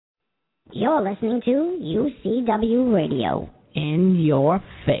You're listening to UCW Radio. In your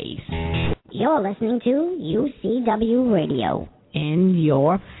face. You're listening to UCW Radio. In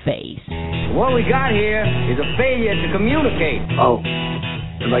your face. What we got here is a failure to communicate. Oh,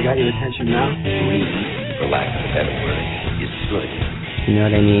 have I got your attention now? Reason, for lack of a better word, is good. You know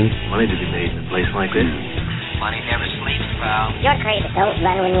what I mean? Money to be made in a place like this. Money never sleeps, pal. You're crazy. Don't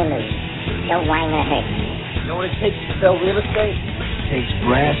run when you lose. Don't whine when it hurts. You know what it takes to sell real estate? It takes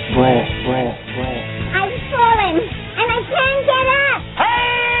brass. I've fallen, and I can't get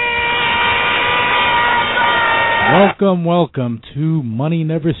up. Welcome to Money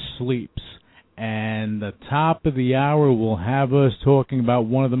Never Sleeps. And the top of the hour will have us talking about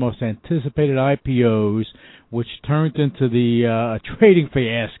one of the most anticipated IPOs, which turned into the trading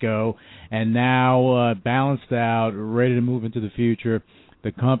fiasco and now balanced out, ready to move into the future.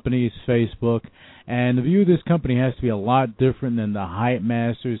 The company is Facebook. And the view of this company has to be a lot different than the hype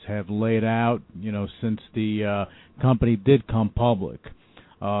masters have laid out, since the company did come public.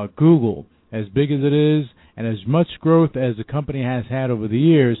 Google, as big as it is, and as much growth as the company has had over the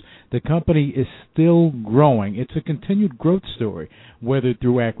years, the company is still growing. It's a continued growth story, whether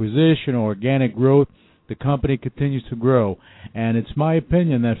through acquisition or organic growth. The company continues to grow, and it's my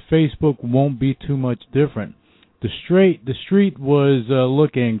opinion that Facebook won't be too much different. The street was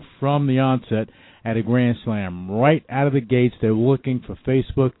looking from the onset at a grand slam. Right out of the gates, they're looking for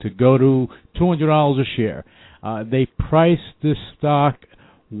Facebook to go to $200 a share. They priced this stock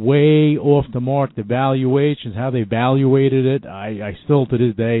way off the mark. The valuations, how they evaluated it, I still to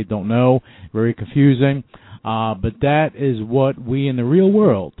this day don't know. Very confusing. But that is what we in the real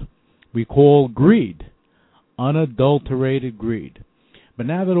world, we call greed. Unadulterated greed. But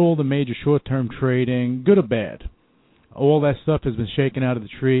now that all the major short-term trading, good or bad, all that stuff has been shaken out of the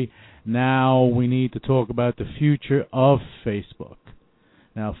tree, now we need to talk about the future of Facebook.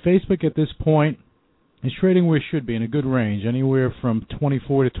 Now, Facebook at this point is trading where it should be, in a good range, anywhere from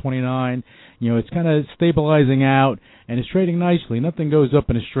 24 to 29. It's kind of stabilizing out, and it's trading nicely. Nothing goes up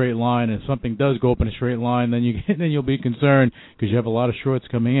in a straight line. If something does go up in a straight line, then you'll be concerned because you have a lot of shorts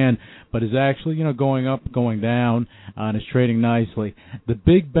coming in. But it's actually, going up, going down, and it's trading nicely. The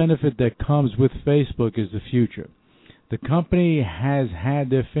big benefit that comes with Facebook is the future. The company has had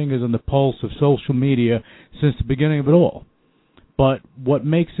their fingers on the pulse of social media since the beginning of it all. But what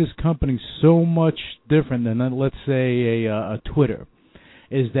makes this company so much different than, let's say, a Twitter,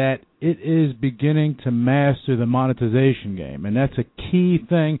 is that it is beginning to master the monetization game. And that's a key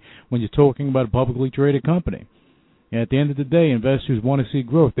thing when you're talking about a publicly traded company. And at the end of the day, investors want to see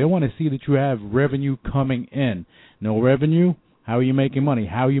growth. They want to see that you have revenue coming in. No revenue? How are you making money?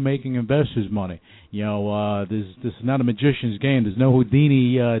 How are you making investors money? This is not a magician's game. There's no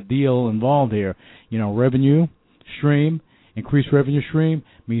Houdini deal involved here. Revenue stream, increased revenue stream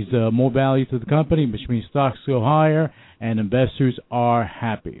means more value to the company, which means stocks go higher and investors are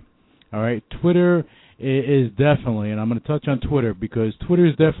happy. All right, Twitter is definitely, and I'm going to touch on Twitter because Twitter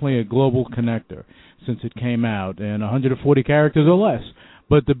is definitely a global connector since it came out in 140 characters or less.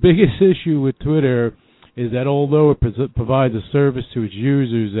 But the biggest issue with Twitter is that although it provides a service to its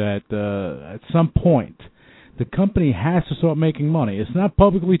users at some point, the company has to start making money. It's not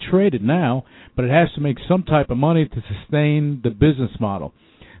publicly traded now, but it has to make some type of money to sustain the business model.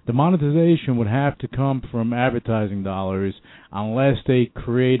 The monetization would have to come from advertising dollars unless they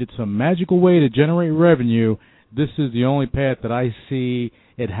created some magical way to generate revenue. This is the only path that I see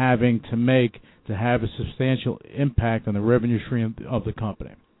it having to have a substantial impact on the revenue stream of the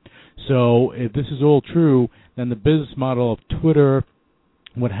company. So if this is all true, then the business model of Twitter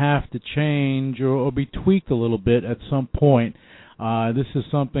would have to change or be tweaked a little bit at some point. This is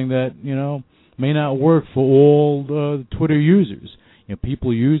something that, may not work for all the Twitter users.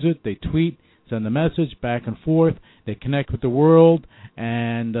 People use it, they tweet, send the message back and forth, they connect with the world,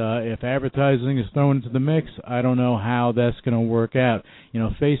 and if advertising is thrown into the mix, I don't know how that's going to work out.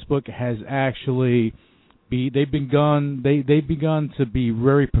 Facebook has actually they've begun to be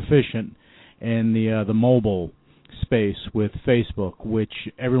very proficient in the mobile space with Facebook, which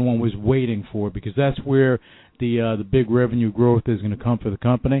everyone was waiting for because that's where the big revenue growth is going to come for the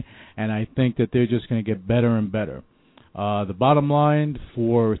company, and I think that they're just going to get better and better. The bottom line,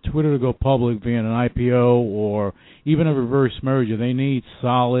 for Twitter to go public via an IPO or even a reverse merger, they need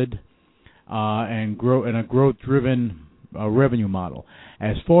solid and a growth-driven revenue model.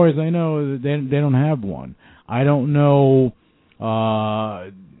 As far as I know, they don't have one. I don't know,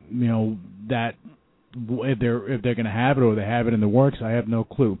 that if they're going to have it or they have it in the works. I have no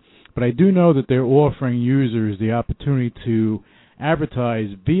clue. But I do know that they're offering users the opportunity to advertise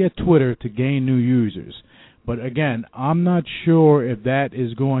via Twitter to gain new users. But again, I'm not sure if that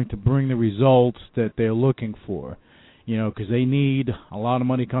is going to bring the results that they're looking for. Because they need a lot of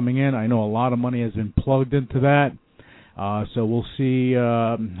money coming in. I know a lot of money has been plugged into that. So we'll see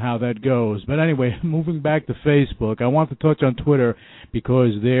how that goes. But anyway, moving back to Facebook, I want to touch on Twitter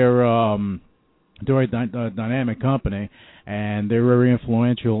because they're a dynamic company, and they're very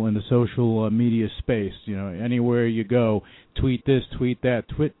influential in the social media space. Anywhere you go, tweet this, tweet that,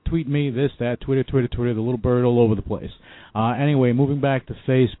 tweet me this, that, Twitter, the little bird all over the place. Anyway, moving back to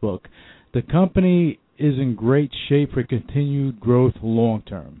Facebook, the company is in great shape for continued growth long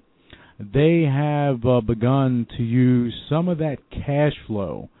term. They have begun to use some of that cash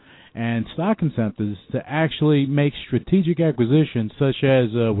flow and stock incentives to actually make strategic acquisitions, such as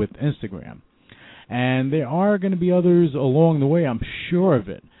with Instagram. And there are going to be others along the way, I'm sure of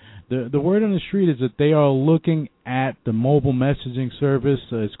it. The word on the street is that they are looking at the mobile messaging service.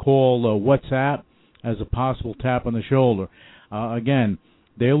 It's called WhatsApp as a possible tap on the shoulder. Again,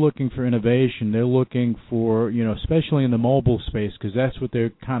 they're looking for innovation. They're looking for, especially in the mobile space, because that's what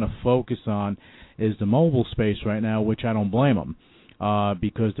they're kind of focused on, is the mobile space right now, which I don't blame them,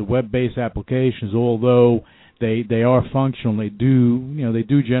 because the web-based applications, although they are functional, they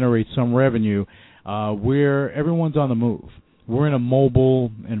do generate some revenue. Where everyone's on the move. We're in a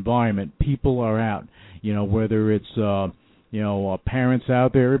mobile environment. People are out. Whether it's parents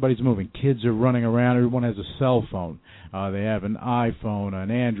out there, everybody's moving. Kids are running around. Everyone has a cell phone. They have an iPhone,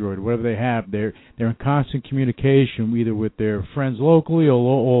 an Android, whatever they have. They're in constant communication, either with their friends locally or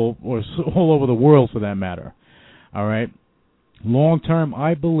all over the world, for that matter. All right. Long term,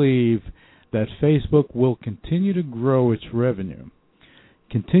 I believe that Facebook will continue to grow its revenue,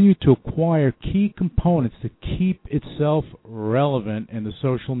 continue to acquire key components to keep itself relevant in the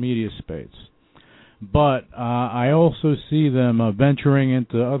social media space. But I also see them venturing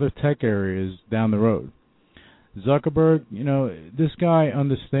into other tech areas down the road. Zuckerberg, this guy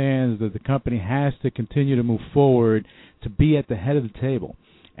understands that the company has to continue to move forward to be at the head of the table.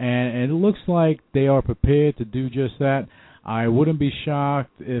 And it looks like they are prepared to do just that. I wouldn't be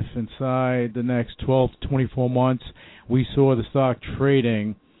shocked if inside the next 12 to 24 months we saw the stock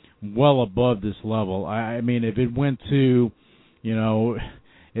trading well above this level. I mean, if it went to,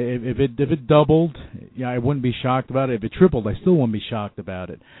 if it doubled, I wouldn't be shocked about it. If it tripled, I still wouldn't be shocked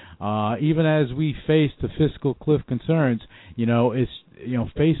about it. Even as we face the fiscal cliff concerns,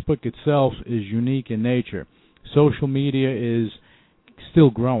 Facebook itself is unique in nature. Social media is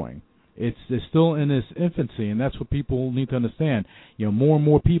still growing. It's still in its infancy, and that's what people need to understand. More and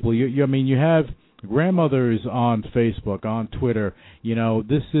more people. You have grandmothers on Facebook, on Twitter.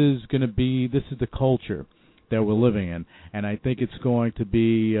 This is the culture that we're living in, and I think it's going to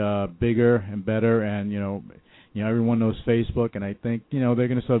be bigger and better. And everyone knows Facebook, and I think they're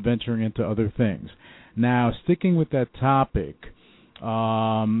going to start venturing into other things. Now, sticking with that topic,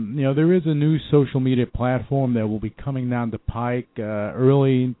 there is a new social media platform that will be coming down the pike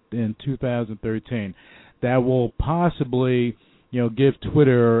early in 2013 that will possibly give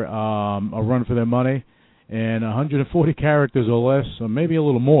Twitter a run for their money in 140 characters or less, or maybe a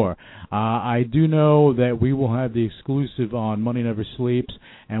little more. I do know that we will have the exclusive on Money Never Sleeps,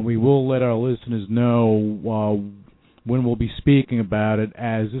 and we will let our listeners know when we'll be speaking about it,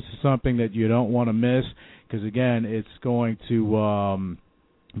 as this is something that you don't want to miss, because, again, it's going to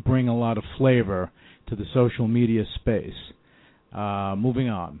bring a lot of flavor to the social media space. Moving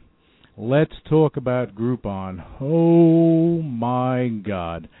on. Let's talk about Groupon. Oh, my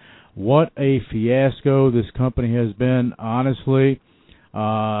God. What a fiasco this company has been, honestly.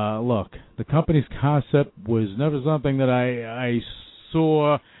 Look, the company's concept was never something that I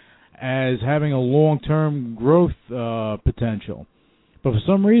saw as having a long-term growth potential. But for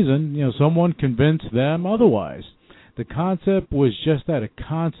some reason, someone convinced them otherwise. The concept was just that, a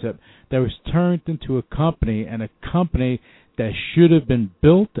concept that was turned into a company, and a company that should have been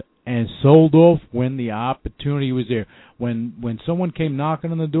built and sold off when the opportunity was there. When someone came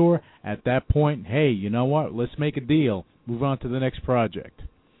knocking on the door, at that point, hey, you know what? Let's make a deal. Move on to the next project.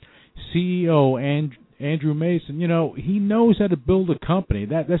 CEO Andrew Mason, he knows how to build a company.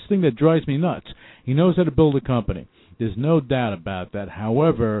 That's the thing that drives me nuts. He knows how to build a company. There's no doubt about that.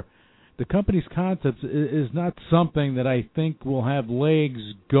 However, the company's concept is not something that I think will have legs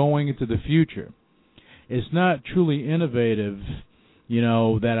going into the future. It's not truly innovative,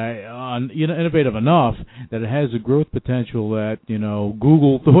 innovative enough that it has the growth potential that,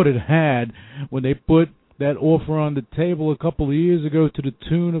 Google thought it had when they put that offer on the table a couple of years ago to the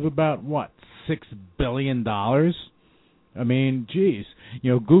tune of about, $6 billion? I mean, geez.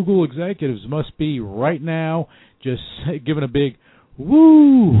 Google executives must be right now just giving a big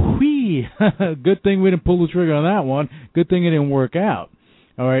Woo-wee. Good thing we didn't pull the trigger on that one. Good thing it didn't work out.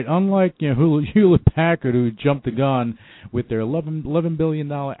 All right, unlike Hewlett-Packard, who jumped the gun with their $11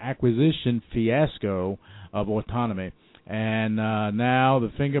 billion acquisition fiasco of Autonomy. And now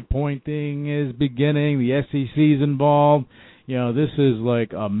the finger pointing is beginning. The SEC is involved. This is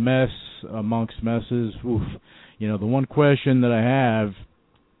like a mess amongst messes. Oof. The one question that I have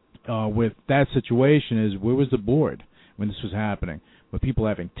with that situation is, where was the board when this was happening? Were people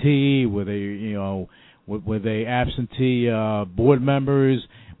having tea? Were they absentee board members?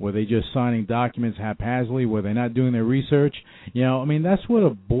 Were they just signing documents haphazardly? Were they not doing their research? That's what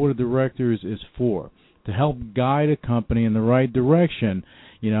a board of directors is for, to help guide a company in the right direction.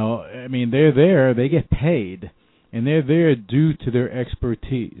 They're there, they get paid, and they're there due to their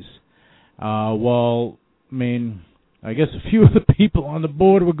expertise. I guess a few of the people on the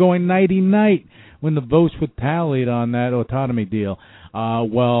board were going nighty-night when the votes were tallied on that Autonomy deal.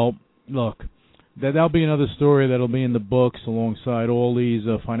 Look, that'll be another story that'll be in the books alongside all these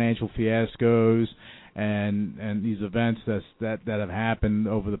financial fiascos and these events that have happened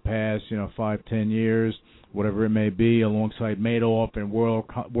over the past 5-10 years, whatever it may be, alongside Madoff and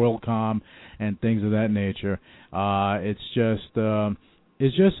WorldCom and things of that nature.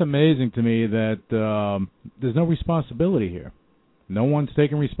 It's just amazing to me that there's no responsibility here. No one's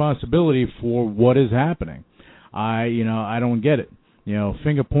taking responsibility for what is happening. I don't get it.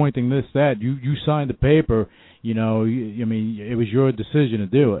 Finger pointing this, that. You signed the paper. It was your decision to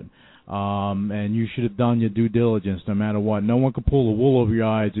do it. And you should have done your due diligence no matter what. No one can pull the wool over your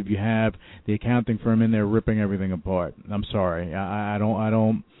eyes if you have the accounting firm in there ripping everything apart. I'm sorry. I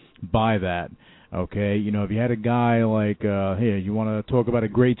don't buy that. Okay, if you had a guy like, here, you want to talk about a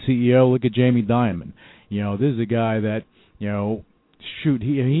great CEO, look at Jamie Dimon. This is a guy that,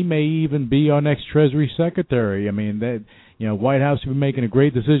 he may even be our next Treasury Secretary. White House would be making a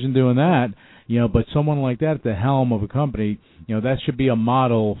great decision doing that, but someone like that at the helm of a company, that should be a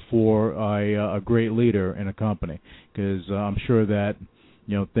model for a great leader in a company, because I'm sure that,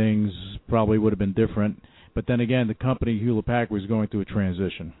 things probably would have been different. But then again, the company Hewlett-Packard was going through a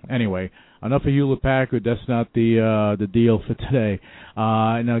transition. Anyway, enough of Hewlett-Packard. That's not the deal for today.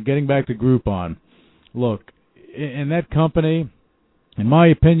 Now, getting back to Groupon. Look, in that company, in my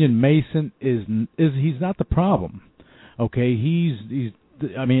opinion, Mason he's not the problem. Okay,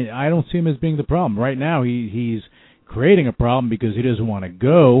 I don't see him as being the problem. Right now, he's creating a problem because he doesn't want to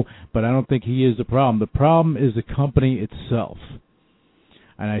go, but I don't think he is the problem. The problem is the company itself.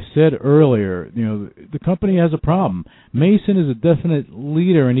 And I said earlier, the company has a problem. Mason is a definite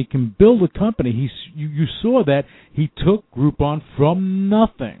leader, and he can build a company. You saw that he took Groupon from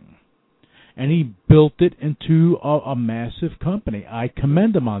nothing, and he built it into a massive company. I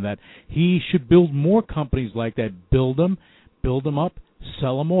commend him on that. He should build more companies like that. Build them up,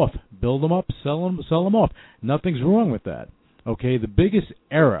 sell them off. Build them up, sell them off. Nothing's wrong with that. Okay, the biggest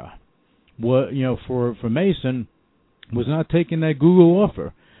error, for Mason, was not taking that Google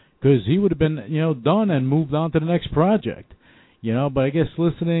offer, because he would have been, done and moved on to the next project, But I guess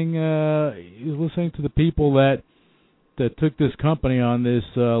listening to the people that took this company on this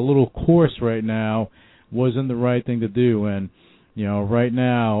little course right now wasn't the right thing to do. And right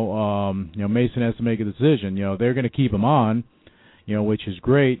now, Mason has to make a decision. They're going to keep him on, which is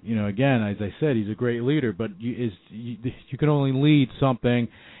great. Again, as I said, he's a great leader, but you can only lead something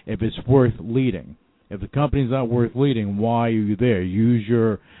if it's worth leading. If the company's not worth leading, why are you there? Use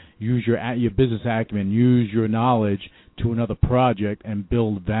your business acumen, use your knowledge to another project and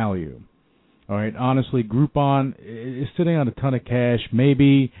build value. All right. Honestly, Groupon is sitting on a ton of cash.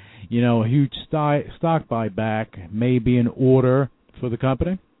 Maybe a huge stock buyback may be in order for the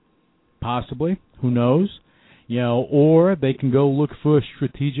company. Possibly. Who knows? Or they can go look for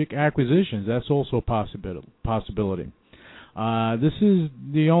strategic acquisitions. That's also a possibility. This is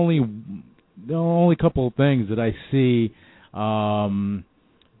the only couple of things that I see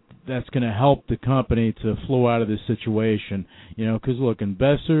that's going to help the company to flow out of this situation. Because look,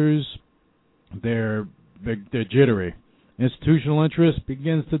 investors, they're jittery. Institutional interest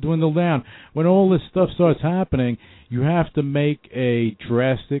begins to dwindle down. When all this stuff starts happening, you have to make a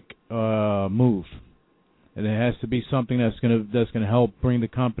drastic move, and it has to be something that's going to help bring the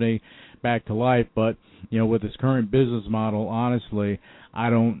company back to life. But with its current business model, honestly, I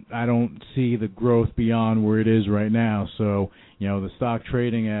don't see the growth beyond where it is right now. So, the stock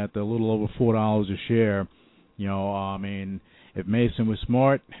trading at a little over $4 a share, if Mason was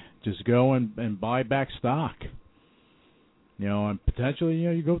smart, just go and buy back stock. And potentially,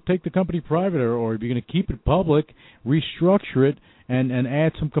 you go take the company private, or if you're going to keep it public, restructure it and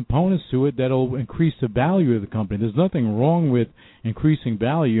add some components to it that'll increase the value of the company. There's nothing wrong with increasing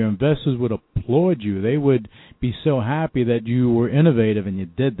value. Your investors would applaud you. They would be so happy that you were innovative and you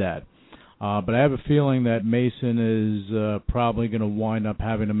did that. But I have a feeling that Mason is probably going to wind up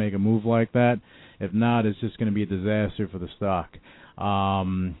having to make a move like that. If not, it's just going to be a disaster for the stock.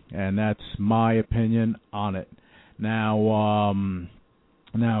 And that's my opinion on it. Now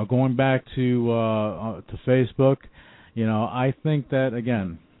going back to Facebook, I think that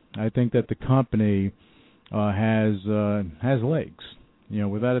the company has legs.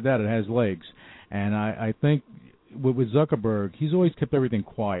 Without a doubt, it has legs. And I think with Zuckerberg, he's always kept everything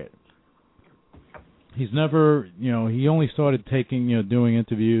quiet. He's never, he only started doing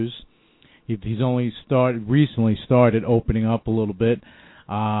interviews. He's only recently started opening up a little bit.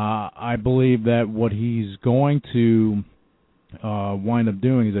 I believe that what he's going to wind up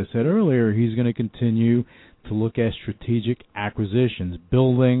doing, as I said earlier, he's going to continue to look at strategic acquisitions,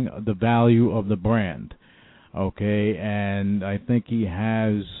 building the value of the brand. Okay, and I think he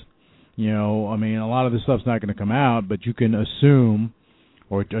has, a lot of this stuff's not going to come out, but you can assume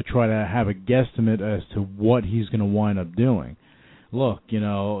or try to have a guesstimate as to what he's going to wind up doing. Look,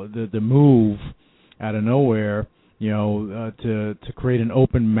 the move out of nowhere, to create an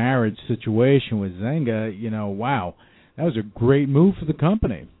open marriage situation with Zynga, wow, that was a great move for the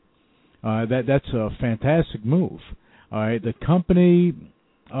company. That's a fantastic move. All right, the company,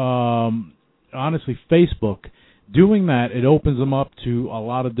 honestly, Facebook, doing that, it opens them up to a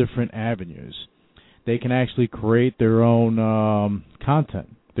lot of different avenues. They can actually create their own content,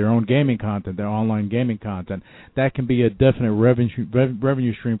 their own gaming content, their online gaming content. That can be a definite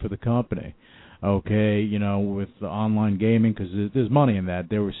revenue stream for the company. Okay, with the online gaming, because there's money in that.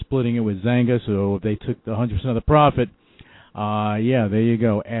 They were splitting it with Zynga, so if they took the 100% of the profit, there you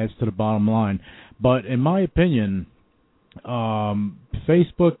go, adds to the bottom line. But in my opinion,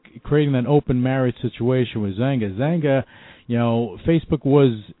 Facebook creating that open marriage situation with Zynga, Facebook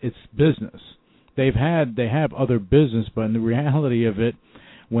was its business. They have other business, but in the reality of it,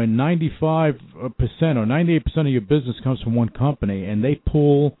 when 95% or 98% of your business comes from one company and they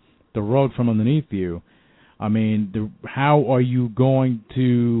pull the rug from underneath you, how are you going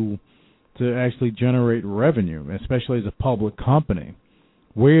to actually generate revenue, especially as a public company?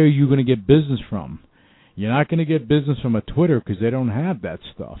 Where are you going to get business from? You're not going to get business from a Twitter because they don't have that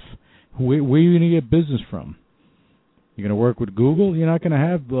stuff. Where are you going to get business from? You're going to work with Google? You're not going to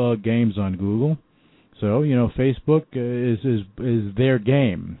have games on Google. So, Facebook is their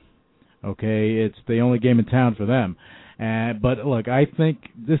game. Okay, it's the only game in town for them. But look, I think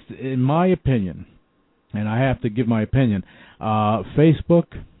this, in my opinion, and I have to give my opinion, Facebook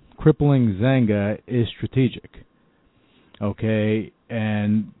crippling Zynga is strategic. Okay,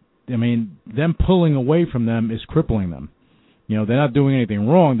 and them pulling away from them is crippling them. They're not doing anything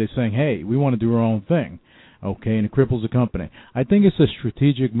wrong. They're saying, hey, we want to do our own thing. Okay, and it cripples the company. I think it's a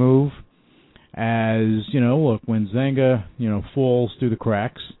strategic move. As look, when Zynga falls through the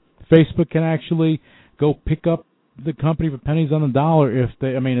cracks, Facebook can actually go pick up the company for pennies on the dollar if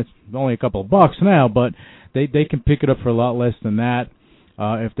they. It's only a couple of bucks now, but they can pick it up for a lot less than that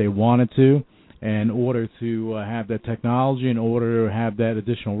if they wanted to, in order to have that technology, in order to have that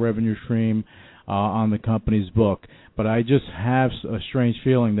additional revenue stream on the company's book. But I just have a strange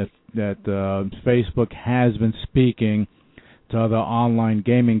feeling that Facebook has been speaking to other online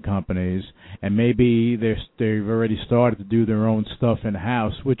gaming companies, and maybe they've already started to do their own stuff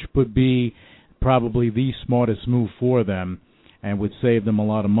in-house, which would be probably the smartest move for them and would save them a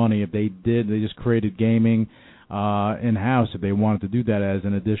lot of money if they did. They just created gaming in-house if they wanted to do that as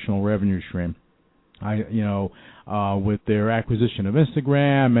an additional revenue stream. With their acquisition of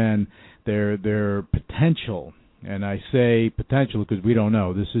Instagram and their potential, and I say potential because we don't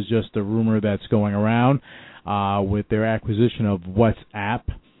know. This is just a rumor that's going around. With their acquisition of WhatsApp,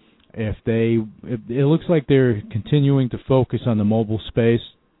 if it looks like they're continuing to focus on the mobile space,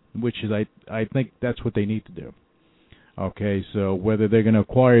 which is I think that's what they need to do. Okay, so whether they're going to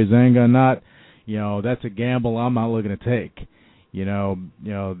acquire Zynga or not, that's a gamble I'm not looking to take.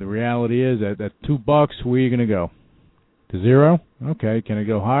 The reality is that at $2, where are you going to go? To zero? Okay, can it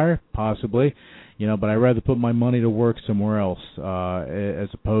go higher? Possibly. But I'd rather put my money to work somewhere else as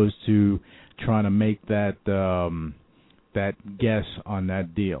opposed to trying to make that guess on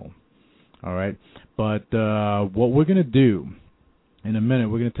that deal. All right, but what we're going to do in a minute,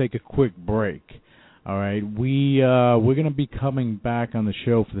 we're going to take a quick break. All right, we're going to be coming back on the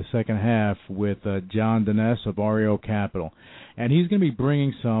show for the second half with John Dines of REO Capital, and he's going to be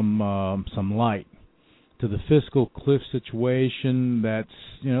bringing some light to the fiscal cliff situation. That's,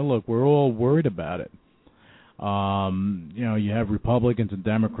 look, we're all worried about it. You have Republicans and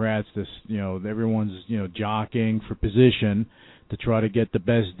Democrats. Everyone's jockeying for position to try to get the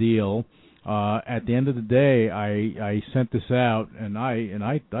best deal. At the end of the day, I sent this out, and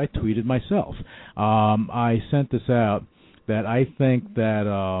I tweeted myself. I sent this out that I think that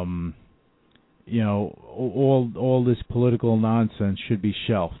all this political nonsense should be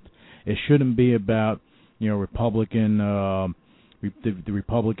shelved. It shouldn't be about Republican. The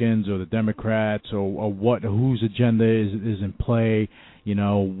Republicans or the Democrats or whose agenda is in play,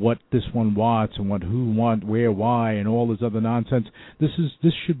 what this one wants and where, why, and all this other nonsense. This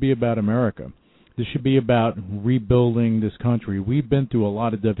should be about America. This should be about rebuilding this country. We've been through a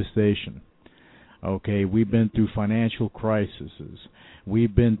lot of devastation. Okay, we've been through financial crises.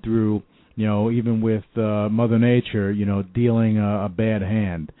 We've been through, even with Mother Nature, dealing a bad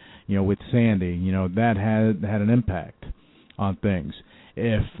hand, with Sandy, that had an impact on things.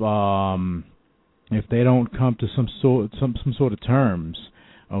 If they don't come to some sort of terms,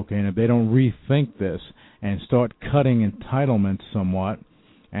 okay, and if they don't rethink this and start cutting entitlements somewhat,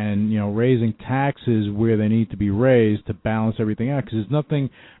 and raising taxes where they need to be raised to balance everything out, because there's nothing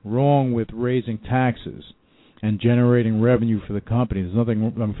wrong with raising taxes and generating revenue for the company. There's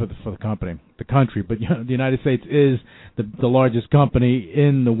nothing for the country, but the United States is the largest company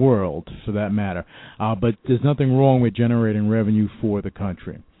in the world, for that matter. But there's nothing wrong with generating revenue for the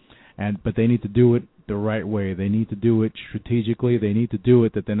country, but they need to do it the right way. They need to do it strategically. They need to do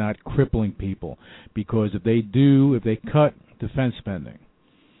it that they're not crippling people, because if they cut defense spending,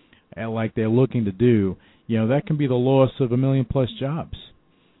 and like they're looking to do, that can be the loss of 1 million+ jobs,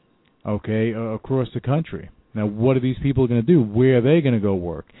 okay, across the country. Now, what are these people going to do? Where are they going to go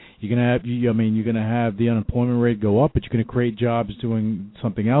work? You're going to have the unemployment rate go up, but you're going to create jobs doing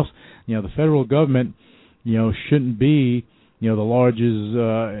something else. The federal government, shouldn't be, the largest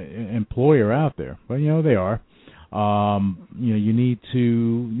employer out there, but they are. You need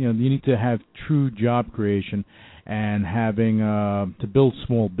to have true job creation and having to build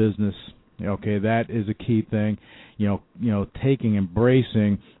small business. Okay, that is a key thing.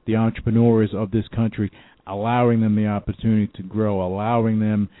 Embracing the entrepreneurs of this country, allowing them the opportunity to grow, allowing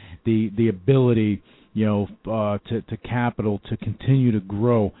them the ability, to capital, to continue to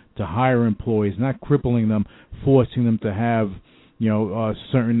grow, to hire employees, not crippling them, forcing them to have,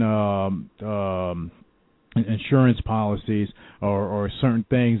 certain insurance policies or certain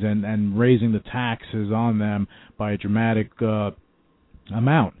things, and raising the taxes on them by a dramatic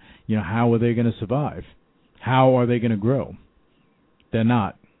amount. How are they going to survive? How are they going to grow? They're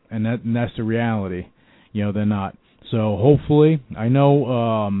not, and that's the reality. They're not. So hopefully, I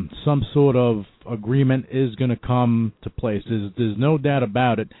know some sort of agreement is going to come to place. There's no doubt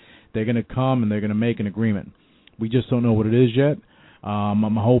about it. They're going to come and they're going to make an agreement. We just don't know what it is yet.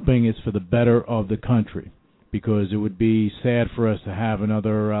 I'm hoping it's for the better of the country, because it would be sad for us to have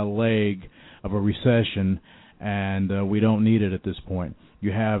another leg of a recession, and we don't need it at this point.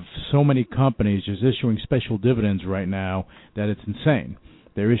 You have so many companies just issuing special dividends right now that it's insane.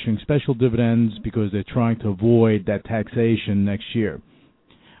 They're issuing special dividends because they're trying to avoid that taxation next year.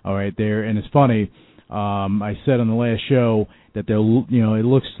 All right, and it's funny. I said on the last show that it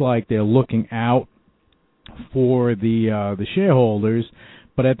looks like they're looking out for the shareholders,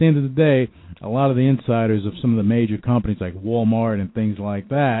 but at the end of the day, a lot of the insiders of some of the major companies like Walmart and things like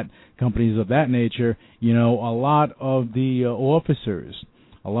that, companies of that nature, a lot of the officers,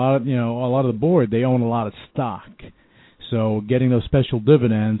 a lot of the board, they own a lot of stock. So getting those special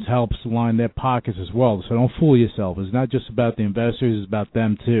dividends helps line their pockets as well. So don't fool yourself. It's not just about the investors; it's about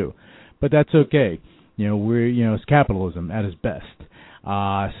them too. But that's okay. It's capitalism at its best.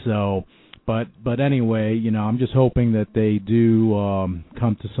 But anyway, I'm just hoping that they do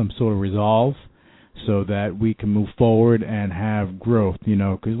come to some sort of resolve, so that we can move forward and have growth.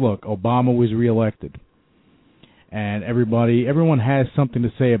 Because look, Obama was reelected, and everyone has something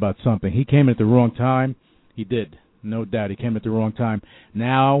to say about something. He came at the wrong time. He did. No doubt, he came at the wrong time.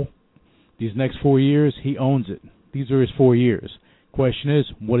 Now, these next 4 years, he owns it. These are his 4 years. Question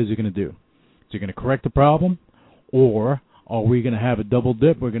is, what is he going to do? Is he going to correct the problem, or are we going to have a double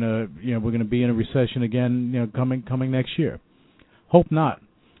dip? We're going to be in a recession again, coming next year. Hope not.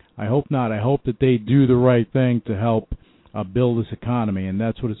 I hope not. I hope that they do the right thing to help build this economy, and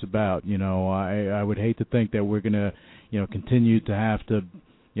that's what it's about. I would hate to think that we're going to, continue to have to,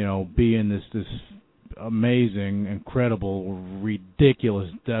 be in this amazing, incredible, ridiculous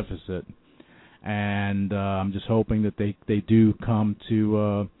deficit, and I'm just hoping that they do come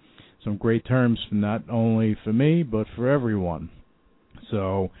to some great terms, not only for me but for everyone.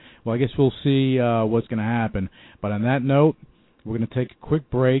 So, well, I guess we'll see what's going to happen. But on that note, we're going to take a quick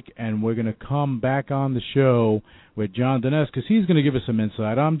break, and we're going to come back on the show with John Dines, because he's going to give us some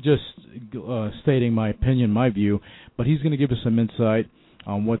insight. I'm just stating my opinion, my view, but he's going to give us some insight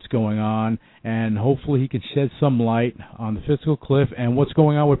on what's going on, and hopefully he can shed some light on the fiscal cliff and what's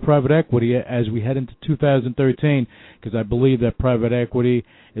going on with private equity as we head into 2013, because I believe that private equity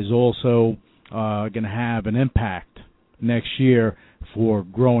is also going to have an impact next year for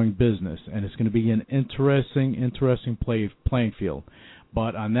growing business, and it's going to be an interesting playing field.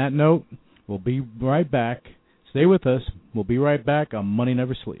 But on that note, we'll be right back. Stay with us. We'll be right back on Money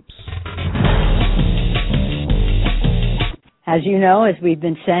Never Sleeps. As you know, as we've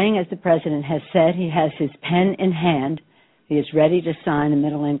been saying, as the President has said, he has his pen in hand. He is ready to sign a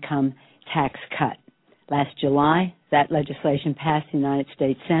middle-income tax cut. Last July, that legislation passed the United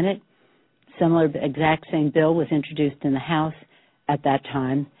States Senate. Similar, exact same bill was introduced in the House at that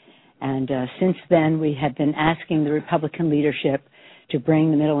time. And since then, we have been asking the Republican leadership to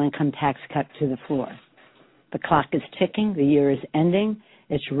bring the middle-income tax cut to the floor. The clock is ticking. The year is ending.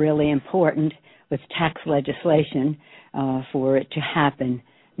 It's really important with tax legislation for it to happen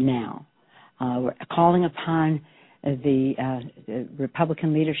now. We're calling upon the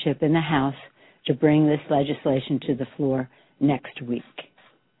Republican leadership in the House to bring this legislation to the floor next week.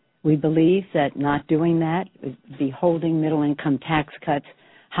 We believe that not doing that would be holding middle-income tax cuts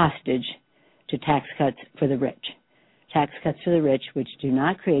hostage to tax cuts for the rich. Tax cuts for the rich, which do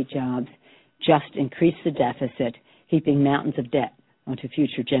not create jobs, just increase the deficit, heaping mountains of debt onto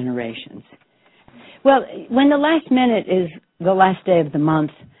future generations. Well, when the last minute is the last day of the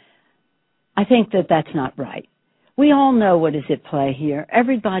month, I think that that's not right. We all know what is at play here.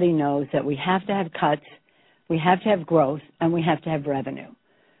 Everybody knows that we have to have cuts, we have to have growth, and we have to have revenue.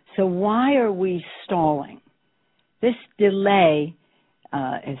 So why are we stalling? This delay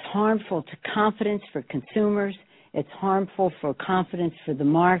is harmful to confidence for consumers. It's harmful for confidence for the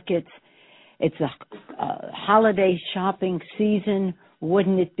markets. It's a holiday shopping season.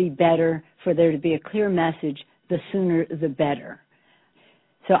 Wouldn't it be better for there to be a clear message, the sooner the better?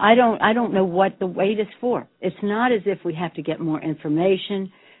 So I don't know what the wait is for. It's not as if we have to get more information,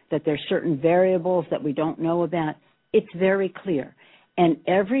 that there's certain variables that we don't know about. It's very clear. And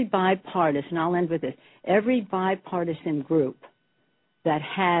every bipartisan, I'll end with this, every bipartisan group that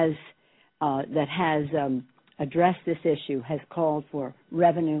has addressed this issue has called for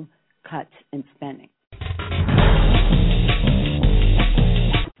revenue cuts in spending.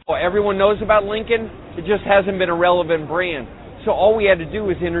 Well, everyone knows about Lincoln. It just hasn't been a relevant brand. So all we had to do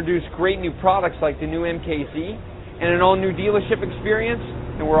was introduce great new products like the new MKZ and an all-new dealership experience,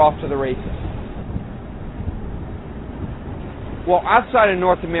 and we're off to the races. Well, outside of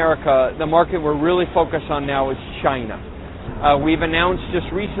North America, the market we're really focused on now is China. We've announced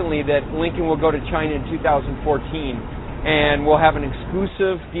just recently that Lincoln will go to China in 2014, and we'll have an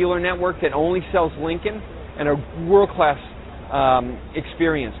exclusive dealer network that only sells Lincoln and a world-class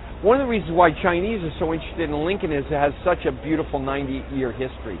experience. One of the reasons why Chinese are so interested in Lincoln is it has such a beautiful 90-year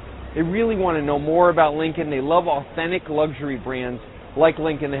history. They really want to know more about Lincoln. They love authentic luxury brands like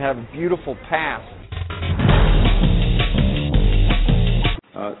Lincoln that have a beautiful past.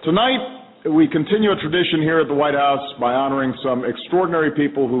 Tonight, we continue a tradition here at the White House by honoring some extraordinary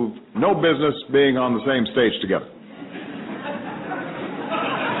people who've no business being on the same stage together.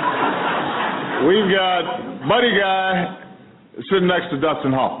 We've got Buddy Guy sitting next to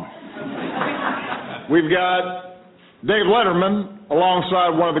Dustin Hoffman. We've got Dave Letterman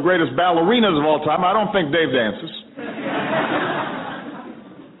alongside one of the greatest ballerinas of all time. I don't think Dave dances.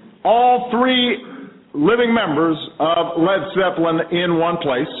 All three living members of Led Zeppelin in one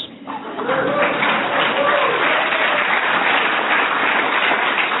place.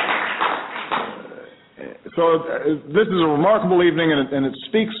 So this is a remarkable evening, and it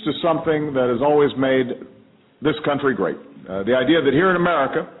speaks to something that has always made this country great. The idea that here in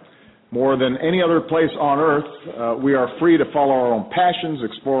America, more than any other place on earth, we are free to follow our own passions,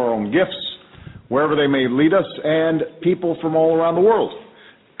 explore our own gifts, wherever they may lead us, and people from all around the world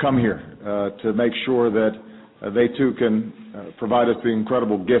come here to make sure that they too can provide us the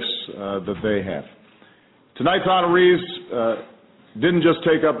incredible gifts that they have. Tonight's honorees didn't just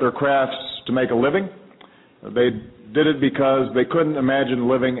take up their crafts to make a living. They did it because they couldn't imagine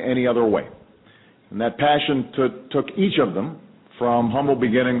living any other way. And that passion took each of them from humble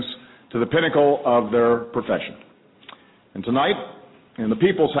beginnings to the pinnacle of their profession. And tonight, in the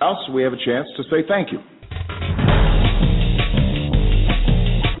People's House, we have a chance to say thank you.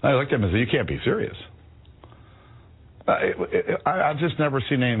 I looked at him and said, "You can't be serious." I've just never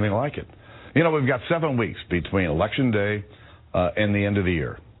seen anything like it. You know, we've got 7 weeks between Election Day in the end of the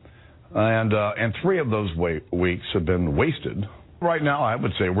year. And 3 of those weeks have been wasted. Right now, I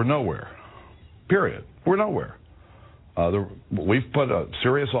would say we're nowhere. Period. We're nowhere. We've put a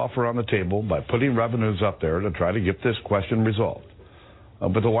serious offer on the table by putting revenues up there to try to get this question resolved.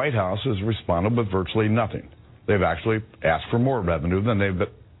 But the White House has responded with virtually nothing. They've actually asked for more revenue than they've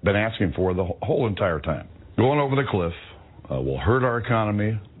been asking for the whole entire time. Going over the cliff will hurt our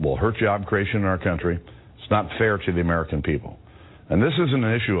economy, will hurt job creation in our country. It's not fair to the American people. And this isn't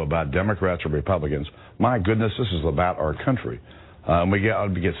an issue about Democrats or Republicans. My goodness, this is about our country. We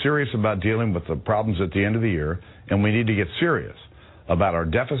get serious about dealing with the problems at the end of the year, and we need to get serious about our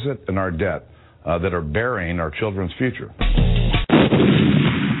deficit and our debt that are burying our children's future.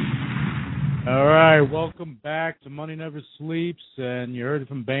 All right, welcome back to Money Never Sleeps, and you heard it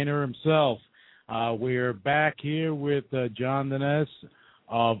from Boehner himself. We're back here with John Dines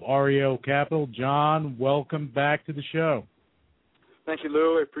of REO Capital. John, welcome back to the show. Thank you,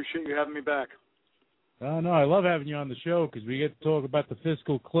 Lou. I appreciate you having me back. No, I love having you on the show because we get to talk about the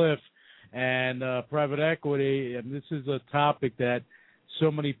fiscal cliff and private equity, and this is a topic that so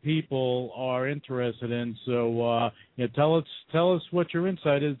many people are interested in. So, tell us what your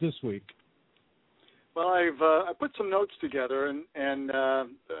insight is this week. Well, I put some notes together, and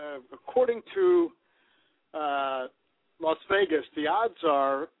according to Las Vegas, the odds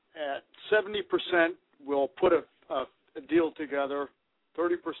are at 70% we'll put a deal together,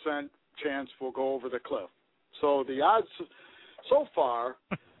 30% chance we'll go over the cliff. So the odds so far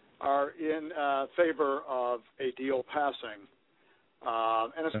are in favor of a deal passing,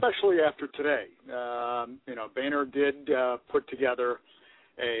 and especially after today. Boehner did put together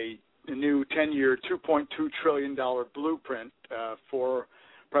a new 10-year, $2.2 trillion blueprint for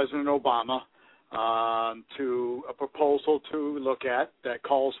President Obama to a proposal to look at that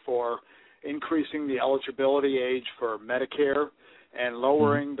calls for increasing the eligibility age for Medicare and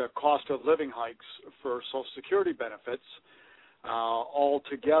lowering the cost of living hikes for Social Security benefits.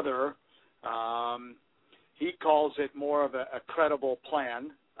 Altogether, he calls it more of a credible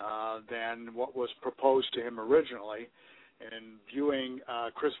plan than what was proposed to him originally. And viewing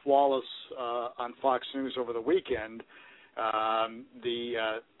Chris Wallace on Fox News over the weekend,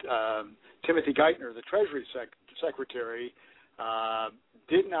 Timothy Geithner, the Treasury Secretary,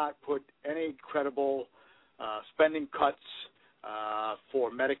 did not put any credible spending cuts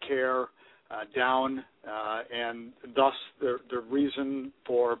for Medicare down, and thus the reason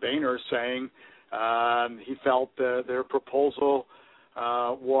for Boehner saying he felt their proposal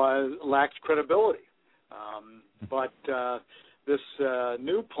lacked credibility. But this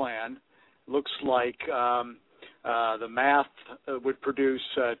new plan looks like the math would produce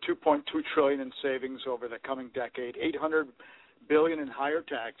 $2.2 trillion in savings over the coming decade, $800 billion in higher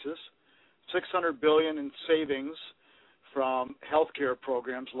taxes, $600 billion in savings from health care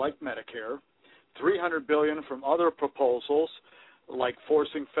programs like Medicare, $300 billion from other proposals like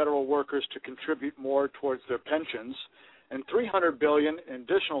forcing federal workers to contribute more towards their pensions, and $300 billion in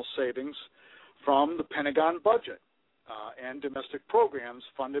additional savings from the Pentagon budget and domestic programs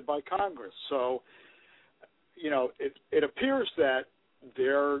funded by Congress. So, it appears that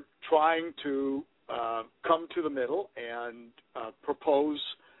they're trying to come to the middle and propose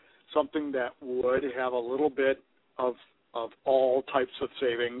something that would have a little bit of all types of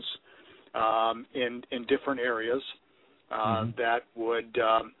savings in different areas that would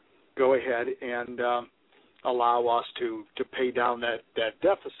go ahead and allow us to pay down that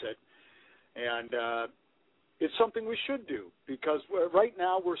deficit. And it's something we should do because right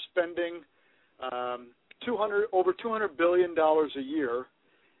now we're spending over $200 billion a year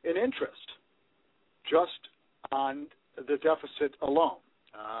in interest just on the deficit alone.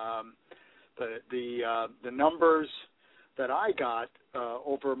 The numbers that I got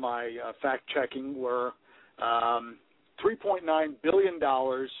over my fact checking were $3.9 billion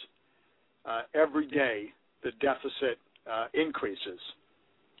every day the deficit increases.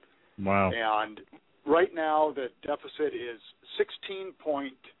 Wow. And right now the deficit is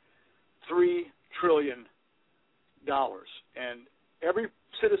 $16.3 trillion. And every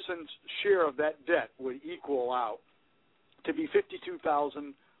citizen's share of that debt would equal out to be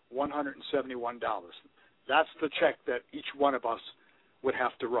 $52,171. That's the check that each one of us would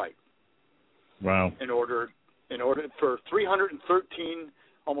have to write. Wow. In order for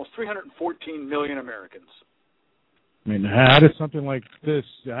almost 314 million Americans. I mean, how does something like this?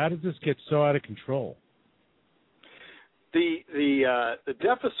 How does this get so out of control? The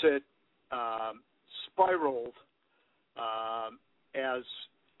deficit spiraled as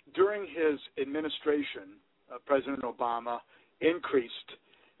during his administration, President Obama increased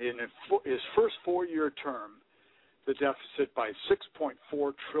in his first 4-year term the deficit by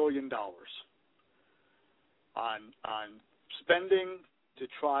 $6.4 trillion on spending to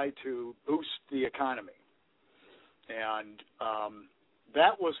try to boost the economy. And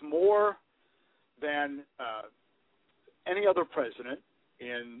that was more than any other president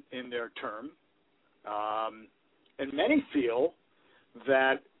in their term. And many feel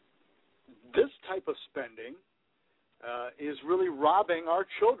that this type of spending is really robbing our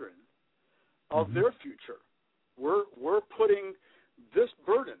children of their future. We're putting this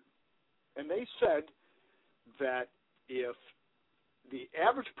burden, and they said that if the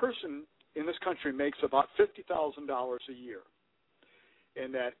average person in this country makes about $50,000 a year,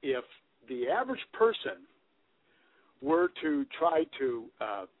 and that if the average person were to try to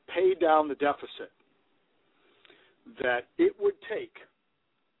pay down the deficit, that it would take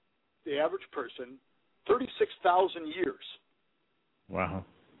the average person 36,000 years. Wow.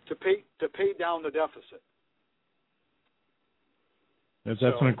 To pay down the deficit. That's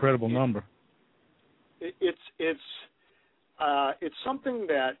an incredible number. It's something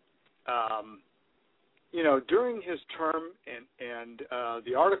that during his term, and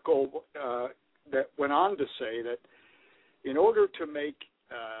the article that went on to say that in order to make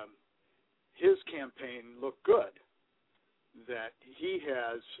his campaign look good, that he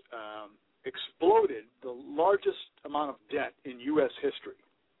has exploded the largest amount of debt in U.S. history.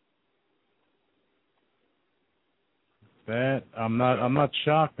 That I'm not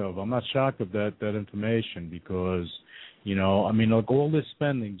shocked of. I'm not shocked of that information because, look, all this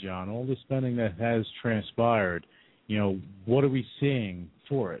spending, John, all this spending that has transpired, what are we seeing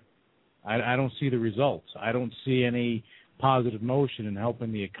for it? I don't see the results. I don't see any positive motion in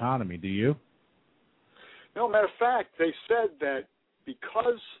helping the economy. Do you? No, matter of fact, they said that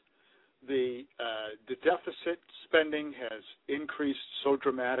because the deficit spending has increased so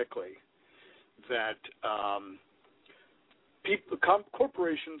dramatically that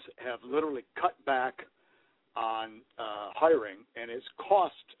corporations have literally cut back on hiring, and it's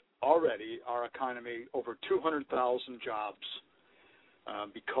cost already our economy over 200,000 jobs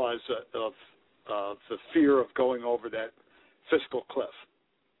because of the fear of going over that fiscal cliff.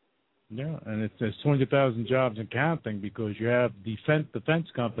 Yeah, and there's 200,000 jobs and counting because you have defense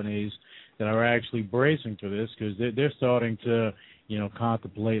companies that are actually bracing for this because they're starting to,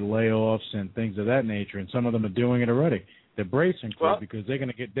 contemplate layoffs and things of that nature, and some of them are doing it already. They're bracing for it because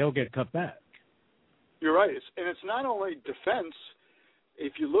they'll get cut back. You're right, and it's not only defense.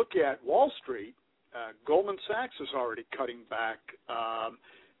 If you look at Wall Street, Goldman Sachs is already cutting back.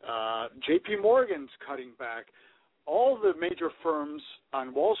 J.P. Morgan's cutting back. All the major firms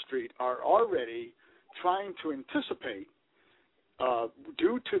on Wall Street are already trying to anticipate,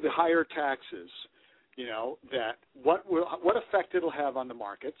 due to the higher taxes, that what effect it'll have on the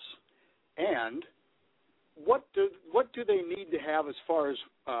markets, and what do they need to have as far as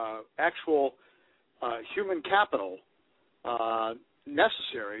actual human capital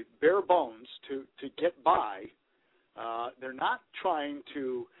necessary, bare bones, to get by. They're not trying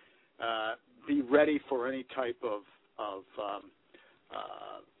to be ready for any type of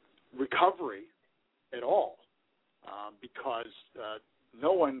recovery at all, because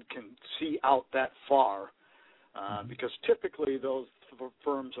no one can see out that far, because typically those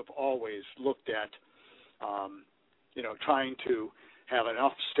firms have always looked at trying to have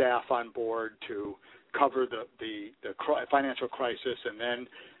enough staff on board to cover the financial crisis, and then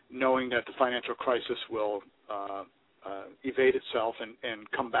knowing that the financial crisis will evade itself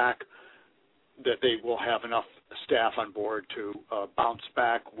and come back, that they will have enough staff on board to bounce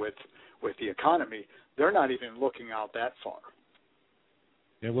back with the economy. They're not even looking out that far.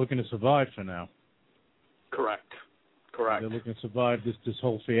 They're looking to survive for now. Correct. They're looking to survive this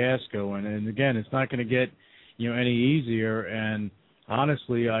whole fiasco, and again, it's not going to get any easier. And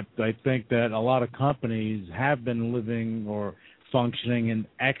honestly, I think that a lot of companies have been living or functioning in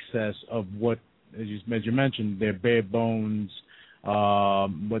excess of what, as you mentioned, their bare bones.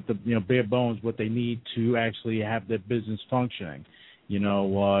 What they need to actually have their business functioning.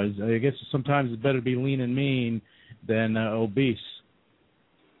 I guess sometimes it's better to be lean and mean than obese.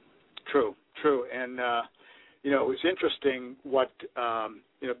 True, and it was interesting what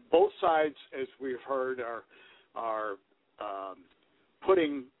both sides, as we've heard, are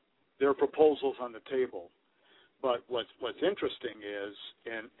putting their proposals on the table. But what's interesting is,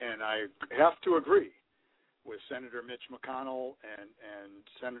 and I have to agree with Senator Mitch McConnell and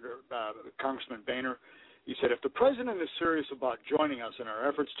Congressman Boehner. He said, if the president is serious about joining us in our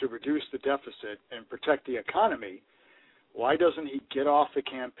efforts to reduce the deficit and protect the economy, why doesn't he get off the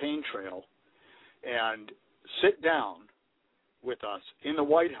campaign trail and sit down with us in the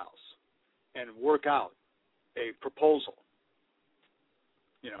White House and work out a proposal.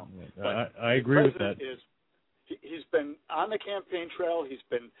 You know, I agree with that. He's been on the campaign trail. He's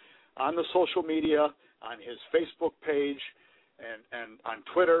been on the social media, on his Facebook page, and on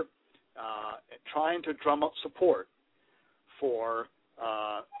Twitter, trying to drum up support for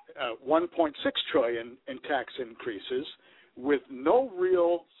 $1.6 trillion in tax increases, with no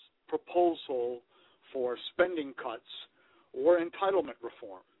real proposal for spending cuts or entitlement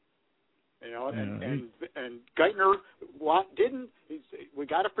reform. You know, and Geithner we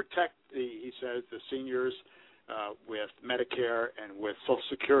got to protect he says the seniors with Medicare and with Social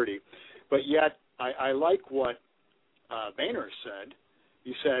Security, but yet I like what Boehner said.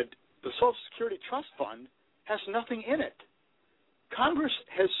 He said the Social Security Trust Fund has nothing in it. Congress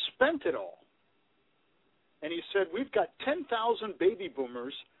has spent it all. And he said, we've got 10,000 baby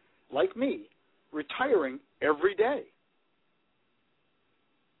boomers like me retiring every day.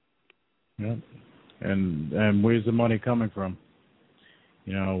 Yeah. And where's the money coming from?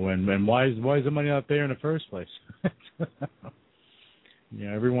 You know, and why is the money not there in the first place? You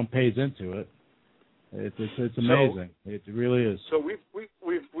know, everyone pays into it. It's amazing. So, it really is. So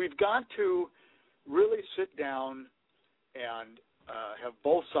we've got to really sit down and have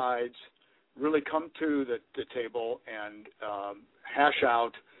both sides really come to the table and hash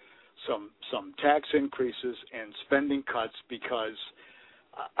out some tax increases and spending cuts, because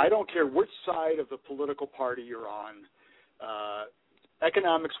I don't care which side of the political party you're on.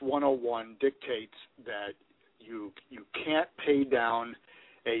 Economics 101 dictates that you can't pay down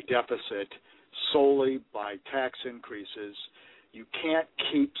a deficit solely by tax increases. You can't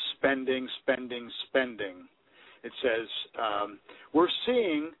keep spending. It says we're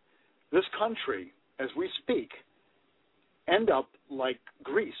seeing this country, as we speak, end up like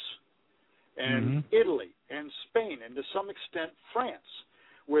Greece and Italy and Spain and to some extent France,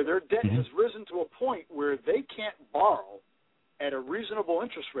 where their debt has risen to a point where they can't borrow at a reasonable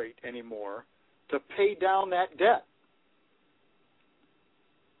interest rate anymore to pay down that debt.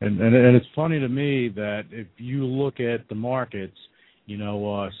 And it's funny to me that if you look at the markets, you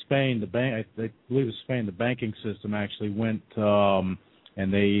know, Spain, I believe it's Spain, the banking system actually went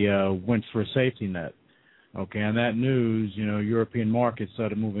and they went for a safety net. Okay, on that news, you know, European markets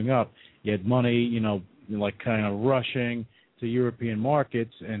started moving up. You had money, you know, like kind of rushing to European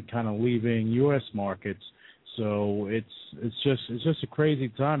markets and kind of leaving U.S. markets. So it's just a crazy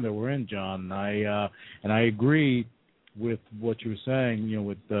time that we're in, John. And I agree with what you were saying. You know,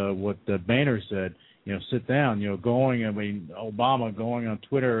 with what Boehner said. You know, sit down. You know, Obama going on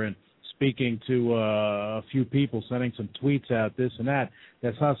Twitter and speaking to a few people, sending some tweets out, this and that.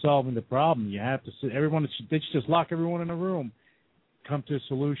 That's not solving the problem. You have to sit. They should just lock everyone in a room, come to a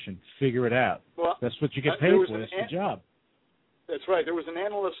solution, figure it out. Well, that's what you get paid for. That's the job. That's right. There was an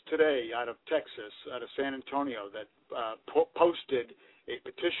analyst today out of Texas, out of San Antonio, that posted a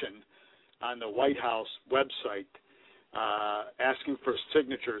petition on the White House website asking for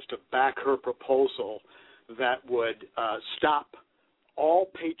signatures to back her proposal that would stop all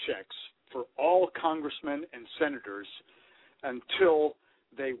paychecks for all congressmen and senators until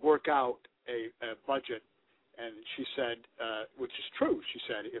they work out a budget. And she said, which is true, she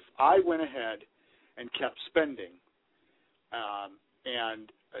said, if I went ahead and kept spending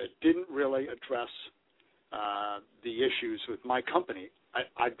and didn't really address the issues with my company,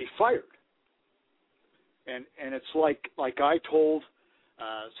 I'd be fired. And it's like I told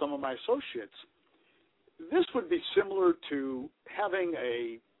some of my associates, this would be similar to having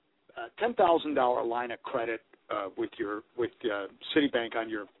a $10,000 line of credit with Citibank on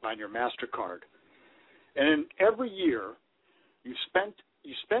your MasterCard, and every year you spend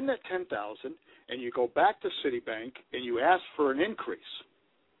that $10,000 and you go back to Citibank and you ask for an increase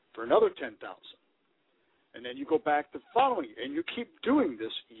for another $10,000, and then you go back the following year, and you keep doing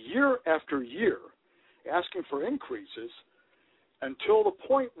this year after year, asking for increases until the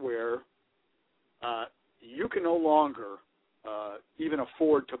point where you can no longer even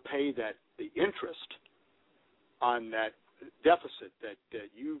afford to pay the interest on that deficit that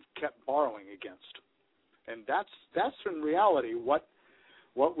you've kept borrowing against. And that's in reality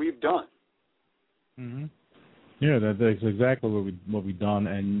what we've done. Mm-hmm. Yeah, that's exactly what we've done.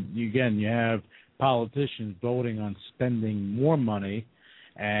 And again, you have politicians voting on spending more money,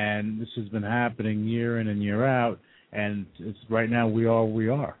 and this has been happening year in and year out. And it's right now we are where we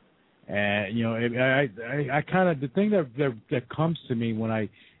are. And you know, I kind of, the thing that comes to me when I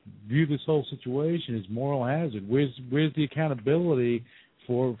view this whole situation is moral hazard. Where's the accountability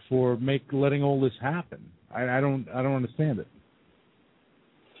for letting all this happen? I don't understand it.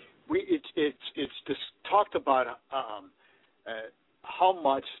 how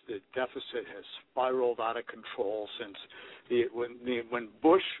much the deficit has spiraled out of control since when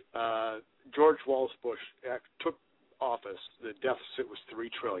George Walsh Bush took office, the deficit was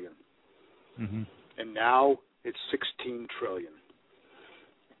 $3 trillion, and now it's $16 trillion.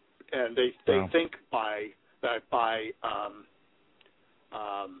 And they think by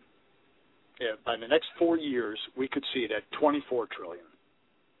the next 4 years we could see it at $24 trillion.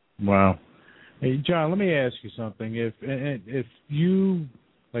 Wow. Hey, John, let me ask you something. If you,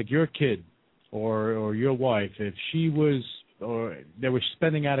 like your kid or your wife, if she was, or they were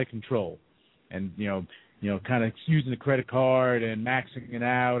spending out of control, and kind of using the credit card and maxing it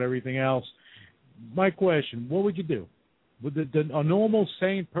out, everything else, my question: what would you do? With a normal,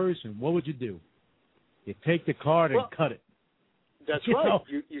 sane person, what would you do? You take the card and cut it. That's right.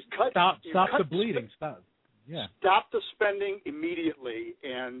 You cut. Stop the bleeding. Stop. Yeah. Stop the spending immediately,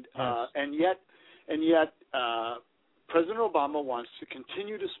 and yet President Obama wants to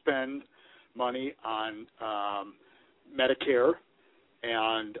continue to spend money on Medicare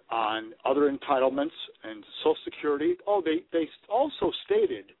and on other entitlements and Social Security. Oh, they also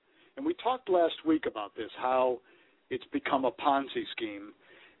stated, and we talked last week about this, how it's become a Ponzi scheme,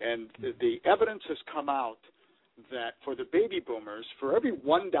 and the evidence has come out that for the baby boomers, for every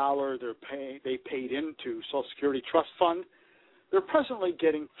 $1 they paid into Social Security Trust Fund, they're presently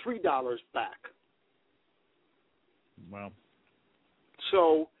getting $3 back. Wow.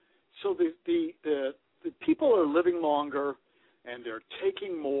 So the people are living longer, and they're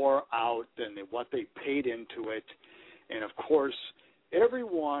taking more out than what they paid into it. And of course,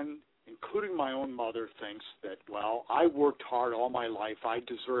 everyone, including my own mother, thinks that, well, I worked hard all my life, I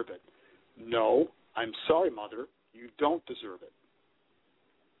deserve it. No, I'm sorry, Mother, you don't deserve it.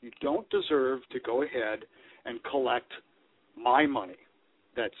 You don't deserve to go ahead and collect my money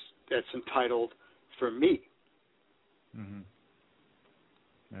that's entitled for me. Mm-hmm.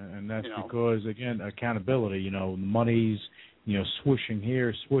 And that's because, again, accountability. Money's swooshing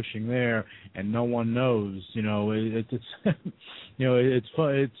here, swooshing there, and no one knows. It's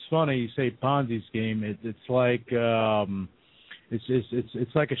it's funny you say Ponzi scheme. It's like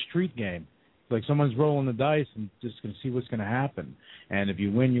it's like a street game. It's like someone's rolling the dice and just going to see what's going to happen. And if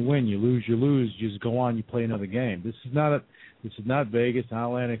you win, you win. You lose, you lose. You just go on. You play another game. This is not Vegas, not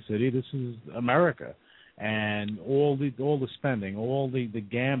Atlantic City. This is America. And all the spending, all the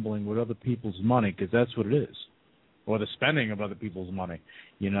gambling with other people's money, because that's what it is, or the spending of other people's money.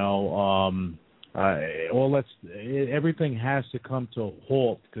 Everything has to come to a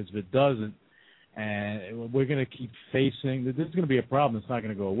halt, because if it doesn't, and we're going to keep facing, this is going to be a problem that's not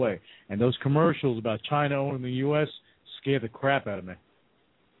going to go away. And those commercials about China owning the U.S. scare the crap out of me.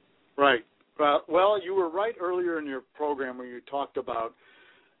 Right. Well, you were right earlier in your program when you talked about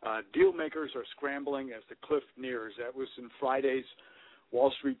deal makers are scrambling as the cliff nears. That was in Friday's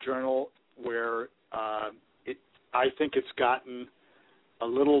Wall Street Journal, where I think it's gotten a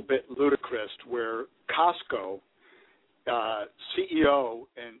little bit ludicrous, where Costco CEO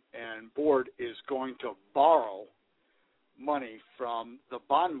and board is going to borrow money from the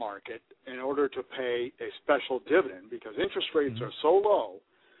bond market in order to pay a special dividend, because interest rates are so low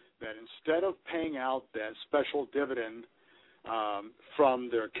that instead of paying out that special dividend from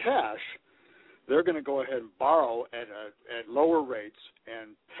their cash, they're going to go ahead and borrow at lower rates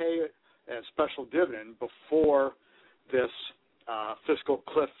and pay a special dividend before this fiscal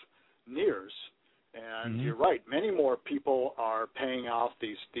cliff nears. And you're right, many more people are paying off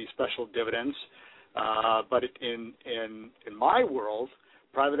these special dividends. But in my world,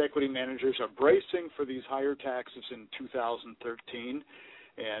 private equity managers are bracing for these higher taxes in 2013,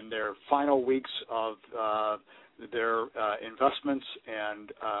 and their final weeks of their investments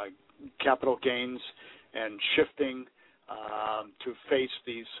and capital gains and shifting to face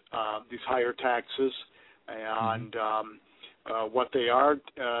these higher taxes. And what they are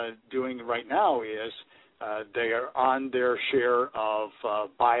doing right now is they are on their share of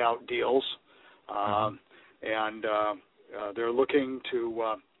buyout deals, and they're looking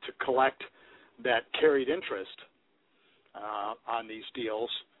to collect that carried interest on these deals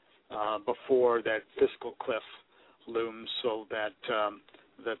before that fiscal cliff looms, so that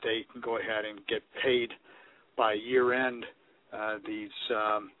they can go ahead and get paid by year end these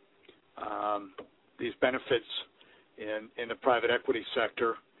benefits in the private equity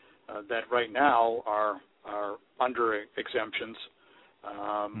sector that right now are under exemptions,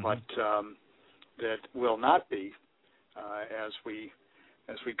 but that will not be as we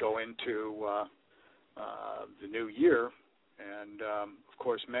go into the new year. And of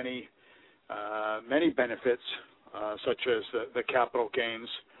course, many benefits, such as the capital gains,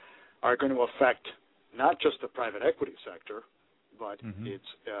 are going to affect not just the private equity sector, but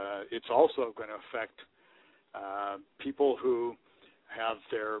it's also going to affect people who have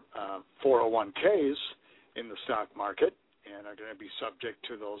their 401ks in the stock market and are going to be subject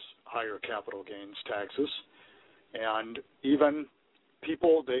to those higher capital gains taxes, and even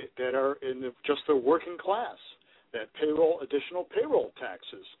people that are in just the working class, that additional payroll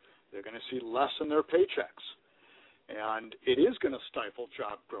taxes, they're going to see less in their paychecks. And it is going to stifle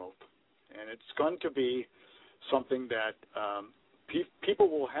job growth. And it's going to be something that people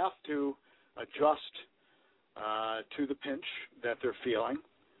will have to adjust to the pinch that they're feeling.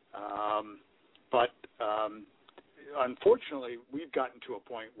 But unfortunately, we've gotten to a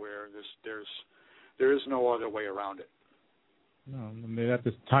point where there is no other way around it. No, they have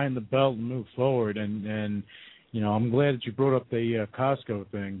to tighten the belt and move forward. And I'm glad that you brought up the Costco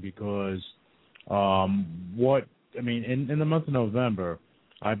thing, because in the month of November,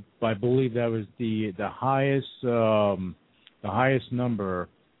 I believe that was the highest number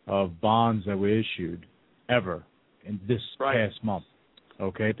of bonds that were issued ever in this past month.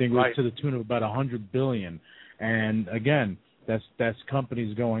 Okay, I think it was to the tune of about $100 billion. And again, that's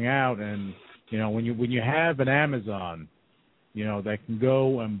companies going out, and when you have an Amazon, that can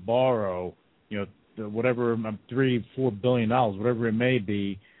go and borrow, whatever, $3-4 billion, whatever it may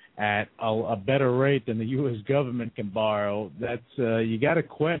be, at a better rate than the U.S. government can borrow. That's you got to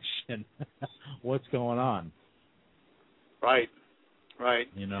question what's going on. Right.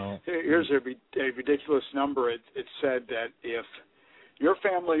 Here's a ridiculous number. It said that if your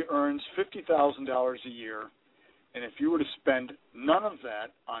family earns $50,000 a year, and if you were to spend none of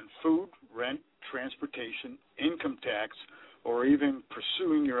that on food, rent, transportation, income tax, or even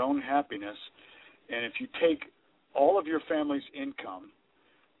pursuing your own happiness, and if you take all of your family's income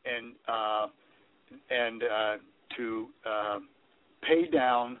and to pay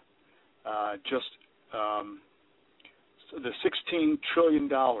down just the $16 trillion,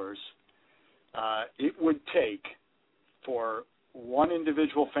 it would take for one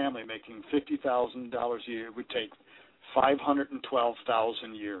individual family making $50,000 a year, it would take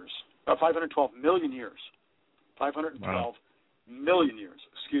 512,000 years. 512 million years. 512 million years.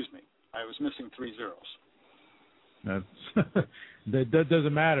 Excuse me. I was missing 3 zeros. That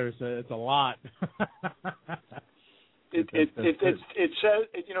doesn't matter. It's a lot. It says,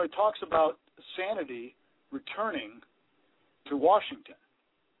 it talks about sanity returning to Washington,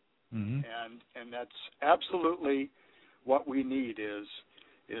 and that's absolutely what we need is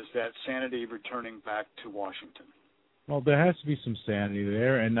that sanity returning back to Washington. Well, there has to be some sanity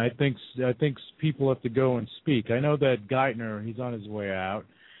there, and I think people have to go and speak. I know that Geithner, he's on his way out.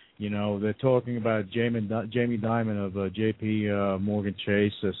 They're talking about Jamie Dimon of J.P. Morgan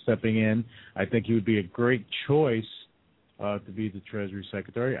Chase stepping in. I think he would be a great choice to be the Treasury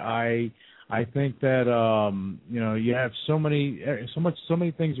Secretary. I think that you have so many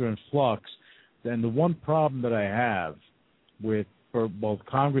things are in flux, and the one problem that I have with for both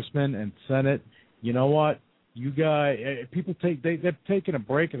Congressmen and Senate, you know what? You guys, people they're taking a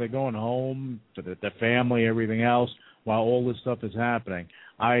break and they're going home to their family, everything else, while all this stuff is happening.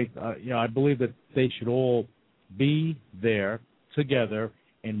 I believe that they should all be there together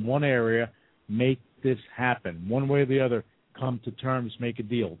in one area, make this happen one way or the other. Come to terms, make a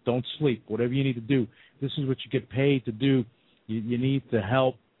deal. Don't sleep. Whatever you need to do. This is what you get paid to do. You need to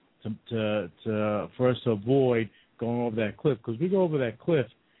help for us to avoid going over that cliff. Because we go over that cliff,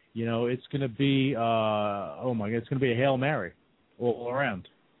 it's going to be it's going to be a Hail Mary all around.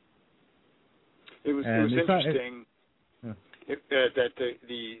 It was interesting that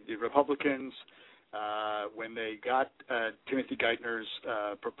the Republicans, when they got Timothy Geithner's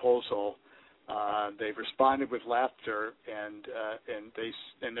proposal, they responded with laughter, and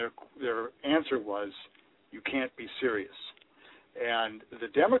their answer was, "You can't be serious." And the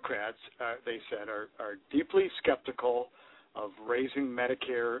Democrats, they said, are deeply skeptical of raising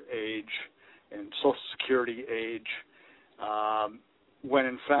Medicare age and Social Security age, when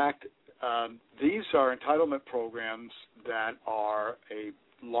in fact these are entitlement programs that are a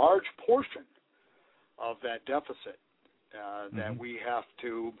large portion of that deficit that we have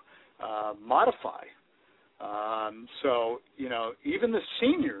to modify. So, even the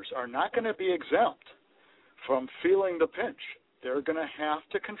seniors are not going to be exempt from feeling the pinch. They're going to have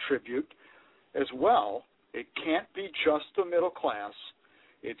to contribute as well. It can't be just the middle class.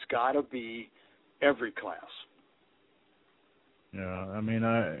 It's got to be every class. Yeah,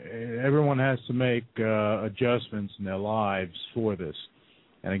 everyone has to make adjustments in their lives for this.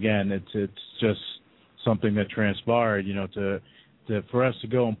 And again, it's just something that transpired. For us to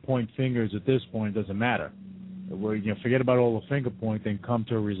go and point fingers at this point doesn't matter. Forget about all the finger pointing, come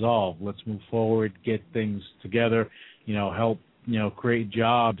to a resolve. Let's move forward, get things together. Help create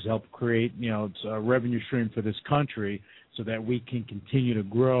jobs, help create, a revenue stream for this country so that we can continue to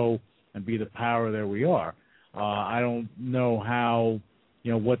grow and be the power that we are. I don't know how,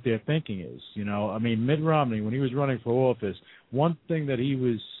 what their thinking is. Mitt Romney, when he was running for office, one thing that he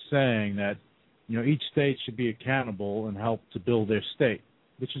was saying that, each state should be accountable and help to build their state,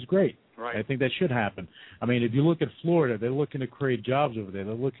 which is great. Right. I think that should happen. If you look at Florida, they're looking to create jobs over there.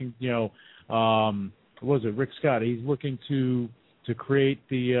 They're looking, what was it, Rick Scott? He's looking to create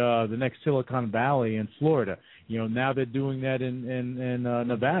the next Silicon Valley in Florida. Now they're doing that in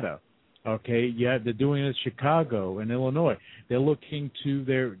Nevada. Okay, yeah, they're doing it in Chicago and Illinois. They're looking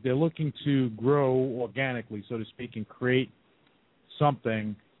to grow organically, so to speak, and create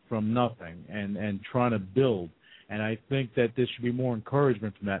something from nothing and trying to build. And I think that there should be more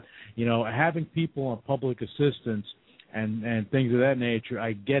encouragement from that. Having people on public assistance and things of that nature,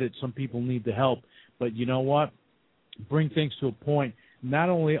 I get it. Some people need the help. But you know what? Bring things to a point. Not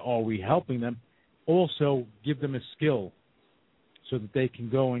only are we helping them, also give them a skill so that they can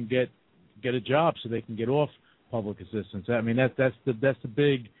go and get a job, so they can get off public assistance. That's the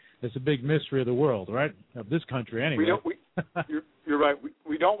big mystery of the world, right? Of this country, anyway. You're right.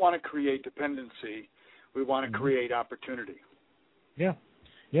 We don't want to create dependency. We want to create opportunity. Yeah,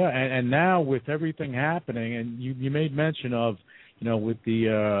 and now with everything happening, and you made mention of, with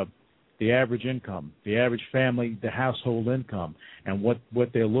the average income, the average family, the household income, and what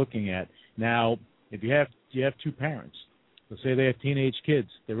they're looking at. Now, if you have two parents, let's say they have teenage kids,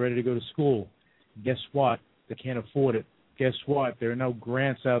 they're ready to go to school. Guess what? They can't afford it. Guess what? There are no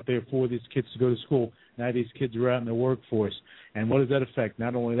grants out there for these kids to go to school. Now these kids are out in the workforce. And what does that affect?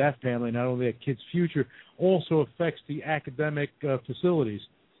 Not only that family, not only that kid's future, also affects the academic facilities,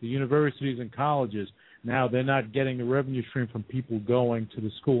 the universities and colleges. Now they're not getting the revenue stream from people going to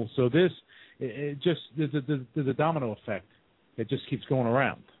the school. So there's a domino effect. It just keeps going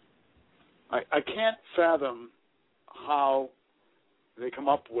around. I can't fathom how they come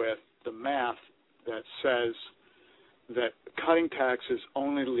up with the math that says that cutting taxes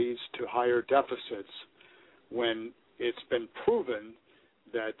only leads to higher deficits when it's been proven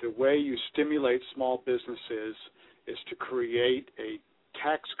that the way you stimulate small businesses is to create a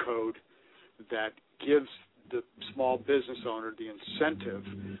tax code that gives the small business owner the incentive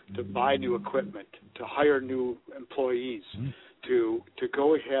to buy new equipment, to hire new employees, to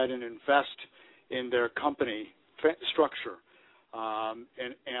go ahead and invest in their company structure.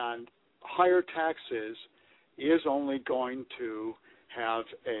 And higher taxes is only going to have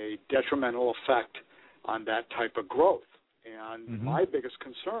a detrimental effect on that type of growth. And my biggest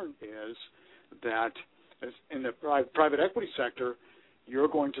concern is that in the private equity sector, you're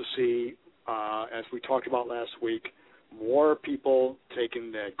going to see, as we talked about last week, more people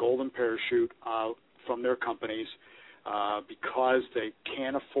taking the golden parachute out from their companies because they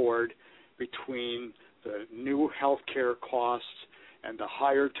can't afford, between the new health care costs and the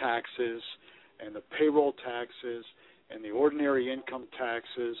higher taxes and the payroll taxes and the ordinary income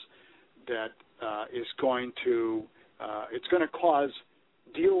taxes, that is going to it's going to cause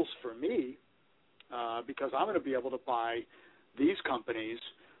deals for me because I'm going to be able to buy these companies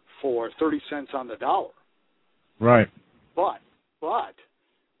for 30 cents on the dollar. Right. But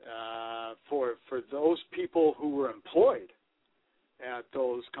for those people who were employed at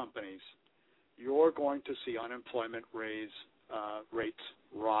those companies, you're going to see unemployment rates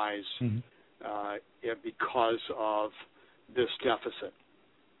rise because of this deficit.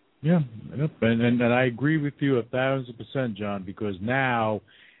 Yeah, and I agree with you 1,000%, John, because now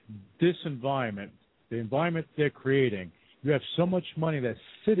this environment, the environment they're creating, you have so much money that's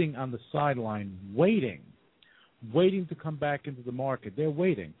sitting on the sideline waiting to come back into the market. They're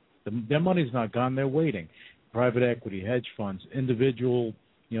waiting. Their money's not gone. They're waiting. Private equity, hedge funds, individual,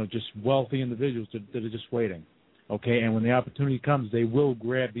 just wealthy individuals that are just waiting. Okay, and when the opportunity comes, they will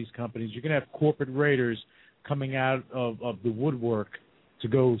grab these companies. You're going to have corporate raiders coming out of the woodwork to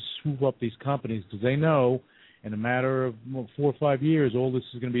go swoop up these companies because they know in a matter of 4 or 5 years, all this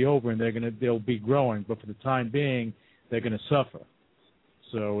is going to be over and they'll be growing. But for the time being, they're going to suffer.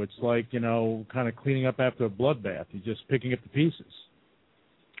 So it's like, kind of cleaning up after a bloodbath. You're just picking up the pieces.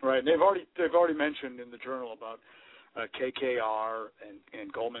 Right. And they've already mentioned in the journal about KKR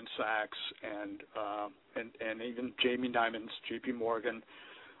and Goldman Sachs and even Jamie Dimon's J.P. Morgan,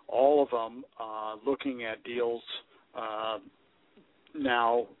 all of them looking at deals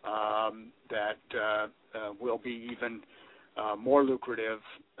now that will be even more lucrative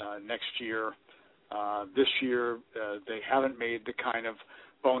next year. This year, they haven't made the kind of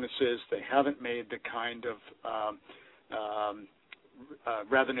bonuses. They haven't made the kind of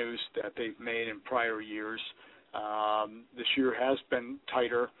revenues that they've made in prior years. This year has been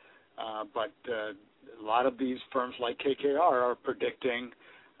tighter, but a lot of these firms like KKR are predicting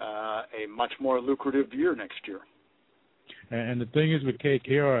a much more lucrative year next year. And the thing is with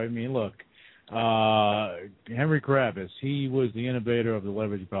KKR, I mean, look, Henry Kravis, he was the innovator of the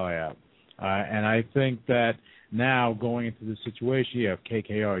leverage buyout. And I think that now going into the situation, you have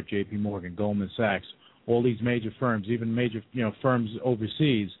KKR, JP Morgan, Goldman Sachs, all these major firms, even major firms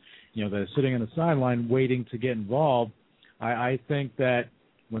overseas, that are sitting on the sideline waiting to get involved. I think that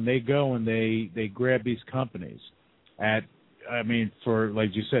when they go and they grab these companies for,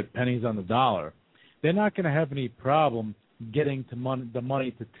 like you said, pennies on the dollar, they're not going to have any problem getting to the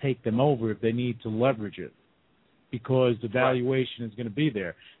money to take them over if they need to leverage it, because the valuation is going to be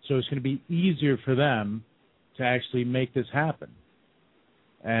there. So it's going to be easier for them to actually make this happen.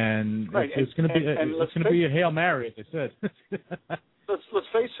 And it's going to be a Hail Mary, as I said. let's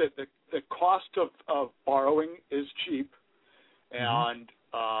face it, the cost of borrowing is cheap, and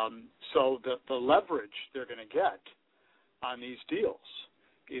so the leverage they're going to get on these deals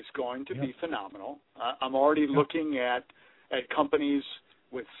is going to be phenomenal. I'm already looking at companies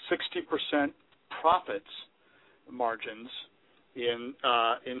with 60% profits margins in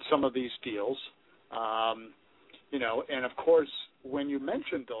some of these deals, and of course, when you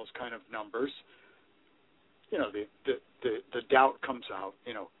mention those kind of numbers, the doubt comes out.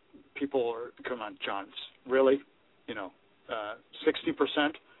 People are, come on, John, really,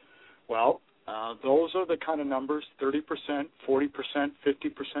 60%. Well, those are the kind of numbers: 30%, 40%,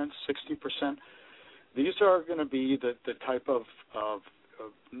 50%, 60%. These are going to be the type of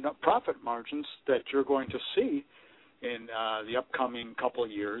profit margins that you're going to see in the upcoming couple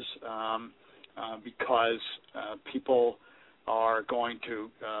of years, because people are going to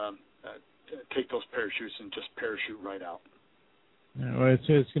take those parachutes and just parachute right out. Well, it's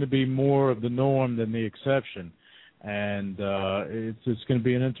going to be more of the norm than the exception, and it's going to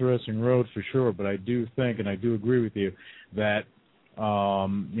be an interesting road for sure. But I do think, and I do agree with you, that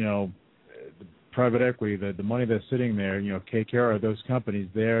private equity, the money that's sitting there, KKR, those companies,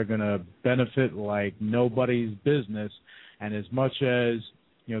 they're going to benefit like nobody's business. And as much as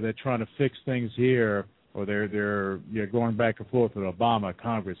they're trying to fix things here, or they're going back and forth with Obama,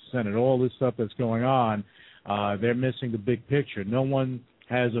 Congress, Senate, all this stuff that's going on, they're missing the big picture. No one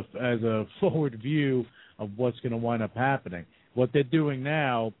has a forward view of what's going to wind up happening. What they're doing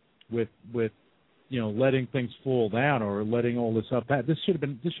now with letting things fall down or letting all this up, this should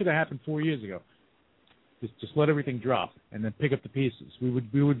have happened 4 years ago. Just let everything drop and then pick up the pieces. We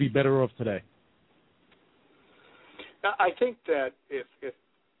would be better off today. Now, I think that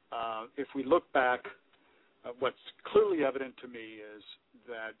if we look back, what's clearly evident to me is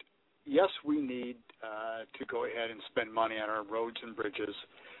that, yes, we need to go ahead and spend money on our roads and bridges.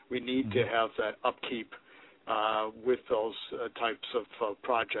 We need to have that upkeep with those types of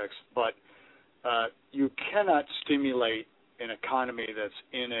projects. But you cannot stimulate an economy that's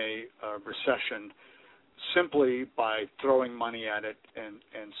in a recession simply by throwing money at it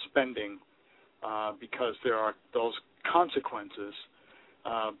and spending, because there are those consequences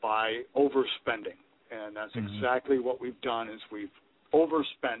by overspending. And that's exactly what we've done, is we've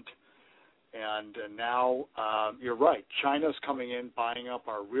overspent. And now you're right. China's coming in, buying up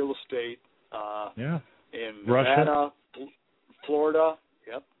our real estate in Nevada, Florida.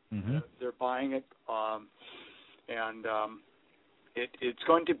 Yep, they're buying it, and it's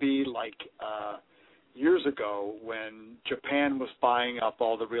going to be like years ago when Japan was buying up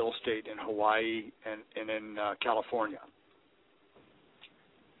all the real estate in Hawaii and in California.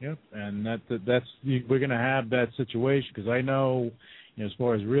 Yep, and that's we're going to have that situation, because I know, as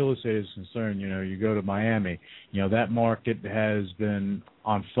far as real estate is concerned, you go to Miami, that market has been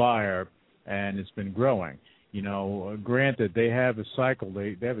on fire and it's been growing. Granted, they have a cycle,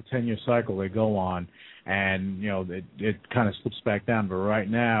 they have a 10-year cycle they go on, and it kind of slips back down. But right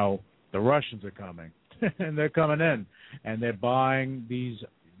now, the Russians are coming, and they're coming in, and they're buying these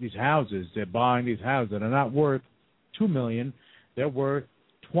houses. They're buying these houses that are not worth $2 million. They're worth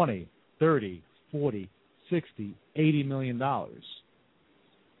 20, 30, 40, 60, $80 million.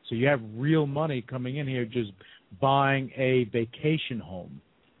 So you have real money coming in here just buying a vacation home.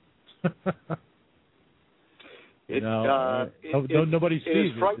 Nobody sees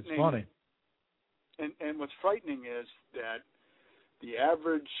it. It's funny. And what's frightening is that the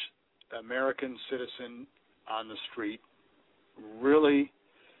average American citizen on the street really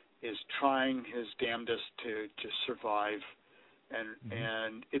is trying his damnedest to survive.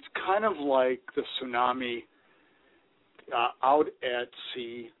 And it's kind of like the tsunami out at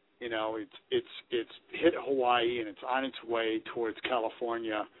sea. It's hit Hawaii and it's on its way towards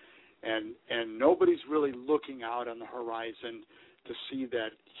California, and nobody's really looking out on the horizon to see that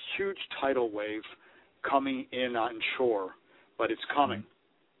huge tidal wave coming in on shore, but it's coming.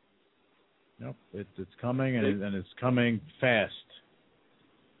 Nope, it's coming, and it's coming fast.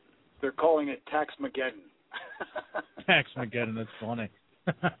 They're calling it Tax-mageddon. Tax-mageddon, that's funny.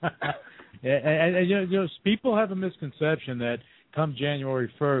 and people have a misconception that come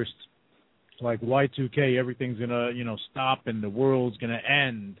January 1st, like Y2K, everything's gonna stop and the world's gonna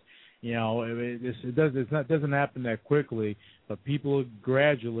end. It doesn't happen that quickly, but people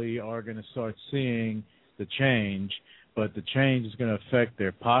gradually are going to start seeing the change. But the change is going to affect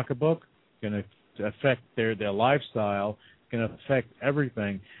their pocketbook, going to affect their lifestyle, going to affect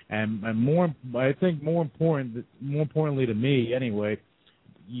everything. And I think more importantly to me anyway,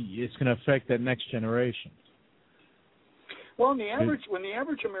 it's going to affect that next generation. Well, when the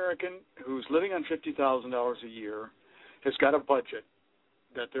average American who's living on $50,000 a year has got a budget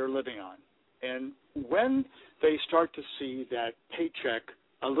that they're living on, and when they start to see that paycheck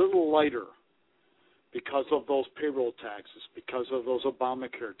a little lighter because of those payroll taxes, because of those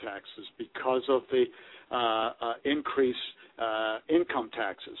Obamacare taxes, because of the increased income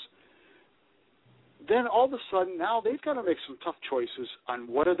taxes, then all of a sudden now they've got to make some tough choices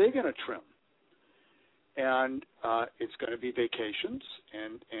on what are they going to trim. And it's going to be vacations,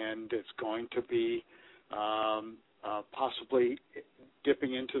 and it's going to be possibly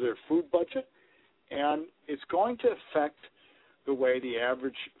dipping into their food budget, and it's going to affect the way the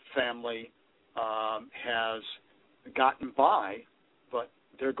average family has gotten by, but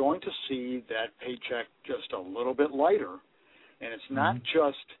they're going to see that paycheck just a little bit lighter, and it's not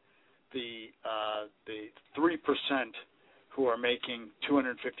just the 3% who are making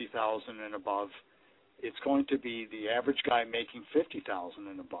 $250,000 and above. It's going to be the average guy making $50,000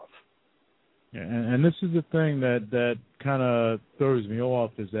 and above. Yeah, and this is the thing that kind of throws me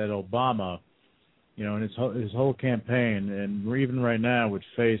off is that Obama, and his whole campaign, and even right now with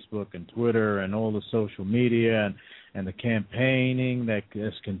Facebook and Twitter and all the social media and the campaigning that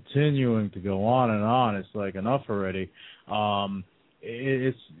is continuing to go on and on, it's like enough already.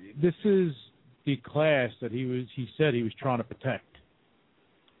 This is the class that he said he was trying to protect,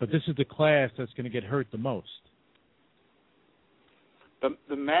 but this is the class that's going to get hurt the most.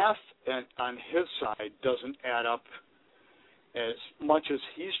 The math on his side doesn't add up as much as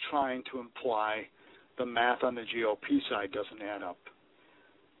he's trying to imply. The math on the GOP side doesn't add up.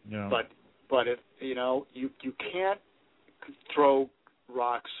 No. But you can't throw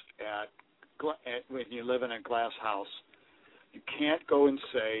rocks at when you live in a glass house. You can't go and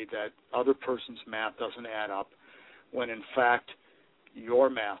say that other person's math doesn't add up when in fact your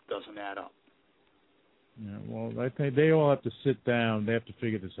math doesn't add up. Yeah, well, I think they all have to sit down. They have to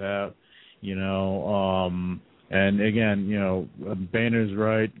figure this out, and again, Boehner's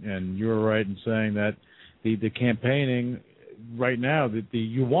right, and you're right in saying that the campaigning right now,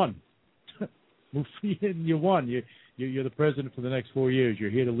 you won. You won. You're the president for the next 4 years. You're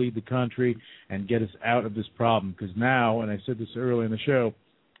here to lead the country and get us out of this problem. Because now, and I said this earlier in the show,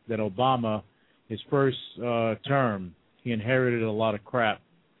 that Obama, his first term, he inherited a lot of crap.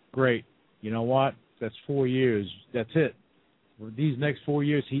 Great. You know what? That's 4 years. That's it. For these next 4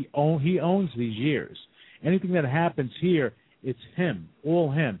 years, he owns these years. Anything that happens here, it's him,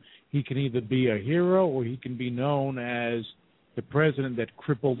 all him. He can either be a hero or he can be known as the president that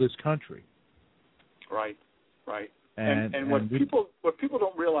crippled this country. Right. And what people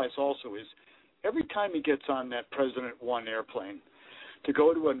don't realize also is every time he gets on that President One airplane to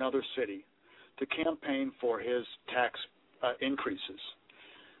go to another city to campaign for his tax increases,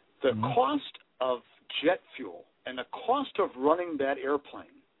 the cost of jet fuel and the cost of running that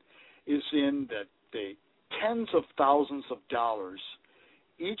airplane is in the tens of thousands of dollars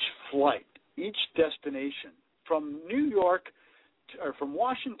each flight, each destination. From New York or from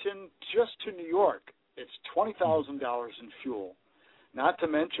Washington just to New York, it's $20,000 in fuel, not to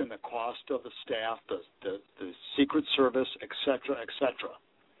mention the cost of the staff, the Secret Service, et cetera, et cetera.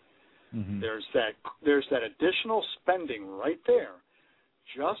 There's that additional spending right there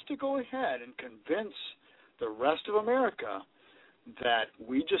just to go ahead and convince the rest of America that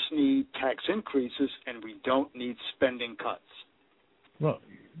we just need tax increases and we don't need spending cuts. Well,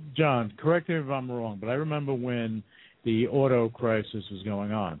 John, correct me if I'm wrong, but I remember when the auto crisis was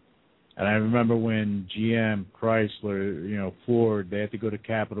going on. And I remember when GM, Chrysler, Ford, they had to go to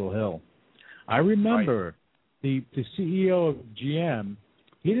Capitol Hill. I remember the CEO of GM,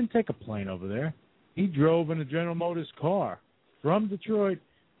 he didn't take a plane over there. He drove in a General Motors car from Detroit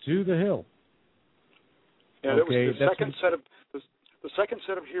to the Hill. Yeah, that was the second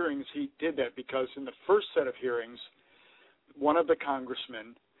set of hearings he did that because in the first set of hearings, one of the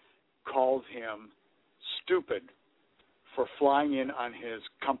congressmen called him stupid for flying in on his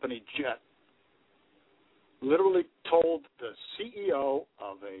company jet. Literally told the CEO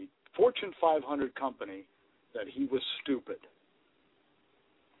of a Fortune 500 company that he was stupid.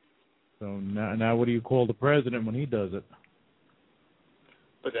 So now what do you call the president when he does it?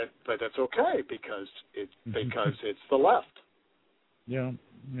 But that's okay because it's the left. Yeah,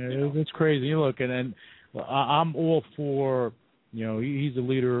 it's crazy. Look, and I'm all for, he's the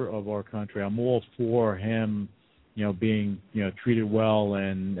leader of our country. I'm all for him, being, treated well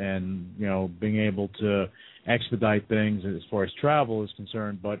and being able to expedite things as far as travel is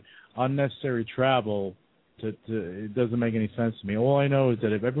concerned. But unnecessary travel, it doesn't make any sense to me. All I know is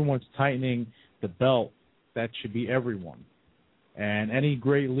that if everyone's tightening the belt, that should be everyone. And any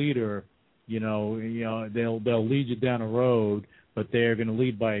great leader, they'll lead you down a road, but they're going to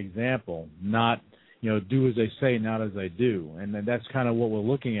lead by example, not, do as they say, not as I do. And then that's kind of what we're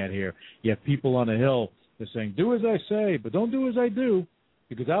looking at here. You have people on the Hill that are saying, do as I say, but don't do as I do,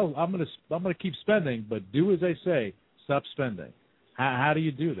 because I'm going to keep spending, but do as I say, stop spending. How do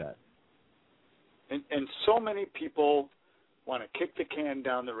you do that? And so many people want to kick the can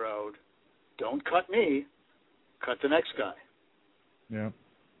down the road. Don't cut me, cut the next guy. Yeah.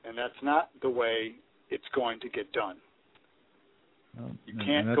 And that's not the way it's going to get done. Well, you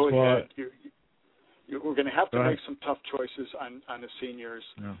can't go ahead. We're going to have to make some tough choices on the seniors.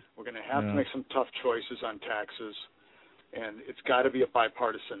 Yeah. We're going to have to make some tough choices on taxes. And it's got to be a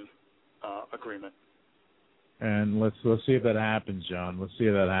bipartisan agreement. And let's see if that happens, John. Let's see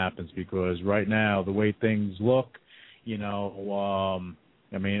if that happens, because right now, the way things look, are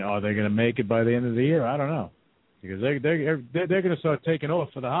they going to make it by the end of the year? I don't know, because they're going to start taking off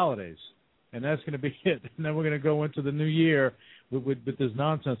for the holidays, and that's going to be it. And then we're going to go into the new year with this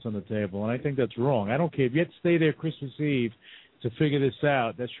nonsense on the table, and I think that's wrong. I don't care if you have to stay there Christmas Eve to figure this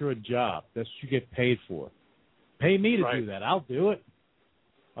out. That's your job. That's what you get paid for. Pay me to do that. I'll do it.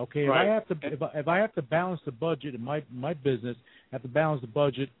 Okay, if I have to balance the budget in my business, have to balance the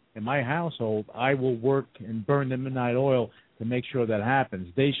budget in my household, I will work and burn the midnight oil to make sure that happens.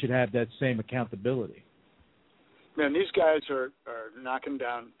 They should have that same accountability. Man, these guys are knocking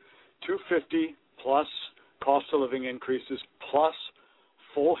down $250 plus cost of living increases plus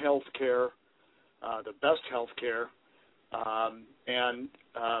full health care, the best health care, and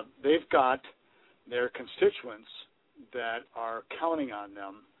they've got their constituents that are counting on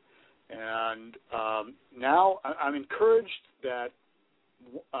them. And now I'm encouraged that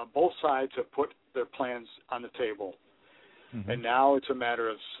both sides have put their plans on the table. Mm-hmm. And now it's a matter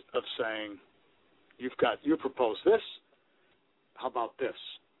of saying, you propose this, how about this?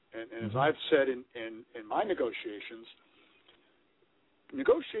 And as I've said in my negotiations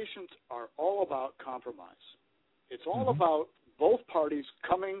are all about compromise. It's all about both parties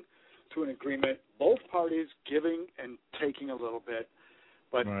coming to an agreement, both parties giving and taking a little bit,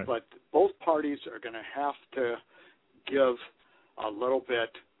 but both parties are going to have to give a little bit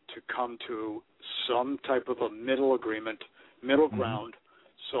to come to some type of a middle agreement, middle ground,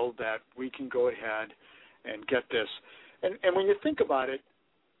 so that we can go ahead and get this. And when you think about it,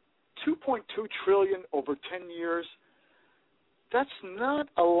 $2.2 trillion over 10 years, that's not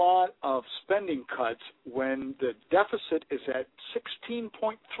a lot of spending cuts when the deficit is at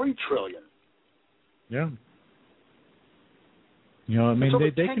 $16.3 trillion. Yeah.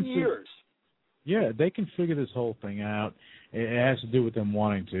 They 10 years. Yeah, they can figure this whole thing out. It has to do with them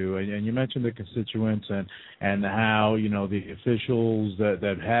wanting to. And you mentioned the constituents and how, the officials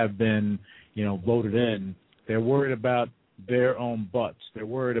that have been, voted in, they're worried about their own butts. They're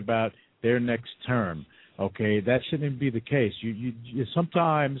worried about their next term. Okay, that shouldn't be the case. You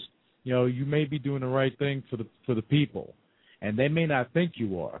sometimes, you may be doing the right thing for the people, and they may not think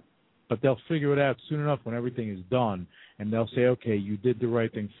you are, but they'll figure it out soon enough when everything is done, and they'll say, okay, you did the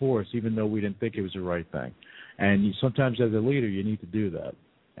right thing for us, even though we didn't think it was the right thing. And sometimes as a leader, you need to do that,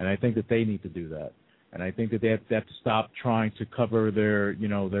 and I think that they need to do that, and I think that they have to stop trying to cover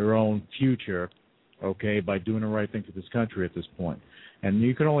their own future, okay, by doing the right thing for this country at this point. And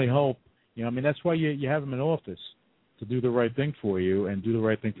you can only hope. That's why you have them in office, to do the right thing for you and do the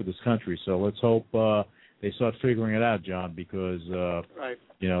right thing for this country. So let's hope they start figuring it out, John, because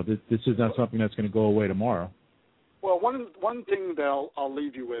this is not something that's going to go away tomorrow. Well, one thing that I'll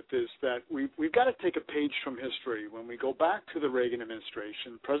leave you with is that we've got to take a page from history. When we go back to the Reagan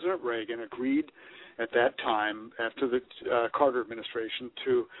administration, President Reagan agreed at that time, after the Carter administration,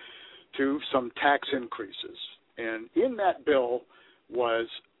 to some tax increases, and in that bill was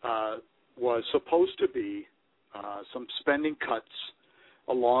supposed to be some spending cuts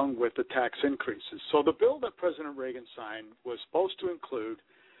along with the tax increases. So the bill that President Reagan signed was supposed to include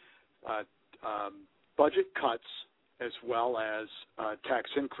budget cuts as well as tax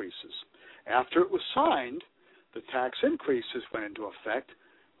increases. After it was signed, the tax increases went into effect,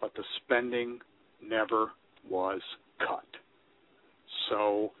 but the spending never was cut.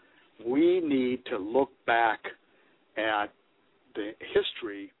 So we need to look back at the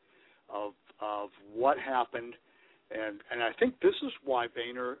history of what happened, and I think this is why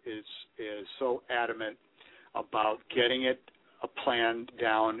Boehner is so adamant about getting a plan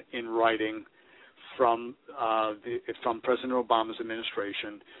down in writing from President Obama's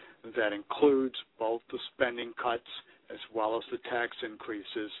administration that includes both the spending cuts as well as the tax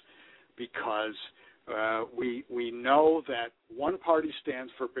increases, because we know that one party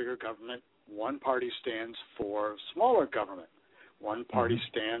stands for bigger government, one party stands for smaller government, one party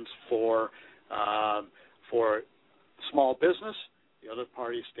stands for small business, the other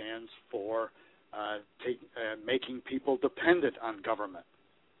party stands for making people dependent on government.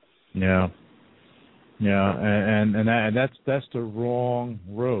 Yeah, and that's the wrong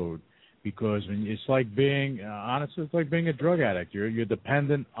road, because when it's like being honestly, it's like being a drug addict. You're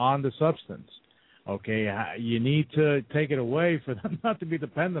dependent on the substance. Okay, you need to take it away for them not to be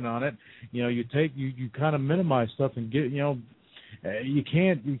dependent on it. You know, you kind of minimize stuff and get, you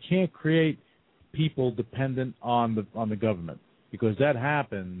can't create people dependent on the government, because that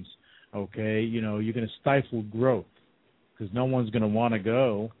happens. Okay, you're going to stifle growth because no one's going to want to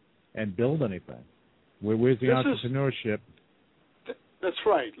go and build anything. Where's the entrepreneurship? That's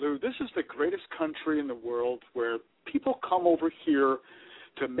right, Lou. This is the greatest country in the world where people come over here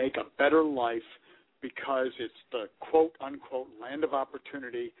to make a better life because it's the quote-unquote land of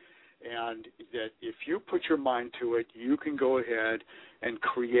opportunity, and that if you put your mind to it, you can go ahead and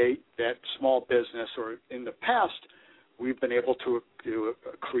create that small business. Or in the past, we've been able to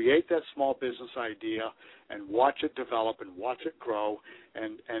create that small business idea and watch it develop and watch it grow,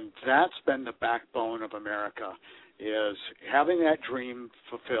 and that's been the backbone of America, is having that dream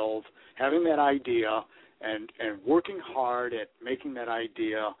fulfilled, having that idea, and working hard at making that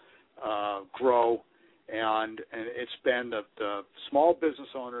idea grow. And it's been the small business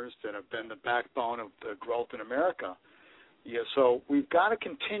owners that have been the backbone of the growth in America. Yeah, so we've got to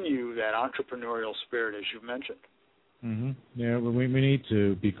continue that entrepreneurial spirit, as you mentioned. Mm-hmm. Yeah, we need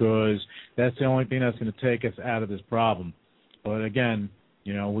to, because that's the only thing that's going to take us out of this problem. But again,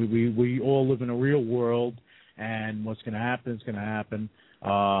 we all live in a real world, and what's going to happen is going to happen.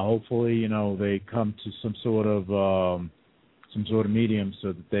 Hopefully, they come to some sort of medium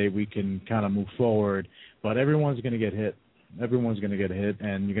so that we can kind of move forward. But everyone's going to get hit. Everyone's going to get hit,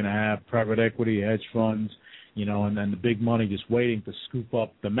 and you're going to have private equity, hedge funds, and then the big money just waiting to scoop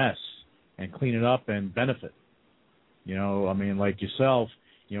up the mess and clean it up and benefit. Like yourself,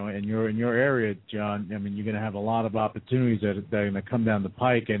 in your area, John, you're going to have a lot of opportunities that are going to come down the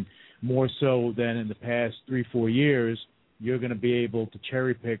pike, and more so than in the past 3-4 years, you're going to be able to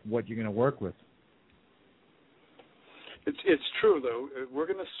cherry pick what you're going to work with. It's true, though. We're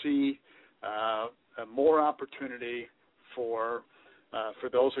going to see more opportunity for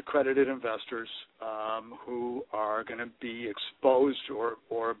those accredited investors who are going to be exposed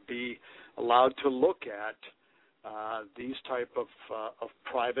or be allowed to look at these type of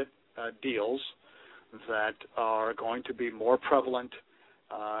private deals that are going to be more prevalent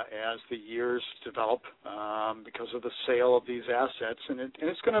as the years develop because of the sale of these assets. And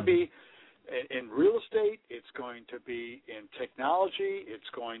it's going to be in real estate, it's going to be in technology, it's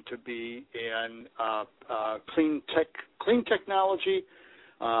going to be in clean technology,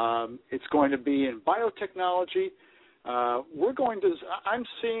 it's going to be in biotechnology. I'm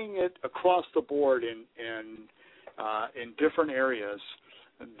seeing it across the board in different areas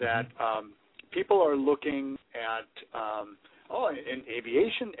that people are looking at. In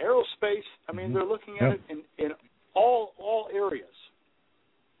aviation, aerospace. They're looking at it in all areas.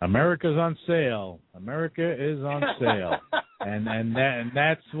 America's on sale. America is on sale, and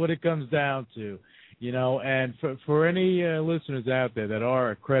that's what it comes down to, And for any listeners out there that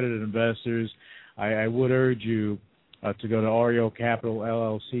are accredited investors, I would urge you to go to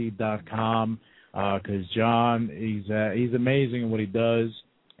REOCapitalLLC.com because John, he's amazing in what he does,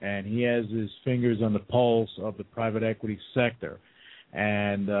 and he has his fingers on the pulse of the private equity sector.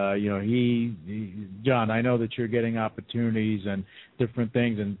 And, John, I know that you're getting opportunities and different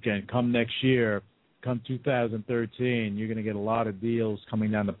things, and come next year, come 2013, you're going to get a lot of deals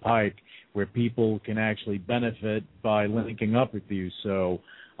coming down the pike where people can actually benefit by linking up with you. So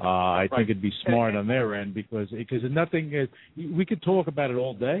I think it'd be smart on their end because nothing is, we could talk about it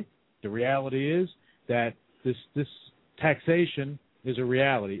all day. The reality is that this taxation is a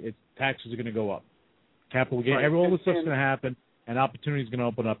reality. Taxes are going to go up. Capital gain, all this stuff's going to happen. and opportunity is going to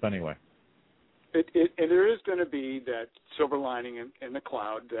open up anyway. And there is going to be that silver lining in the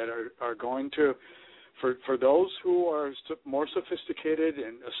cloud that are going to, for those who are more sophisticated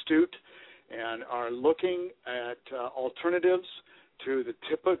and astute and are looking at alternatives to the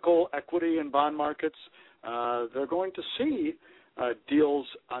typical equity and bond markets, they're going to see deals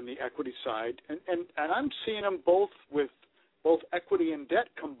on the equity side, and I'm seeing them both with both equity and debt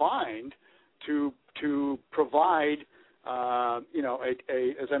combined to provide,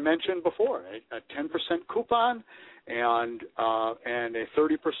 as I mentioned before, a 10% coupon and a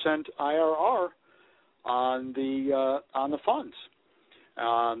 30% IRR on the funds.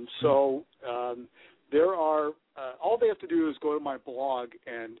 There are all they have to do is go to my blog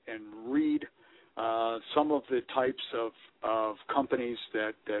and read some of the types of companies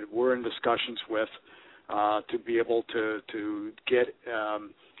that we're in discussions with to be able to get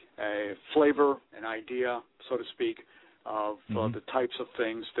a flavor, an idea, so to speak, of the types of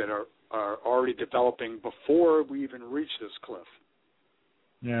things that are already developing before we even reach this cliff.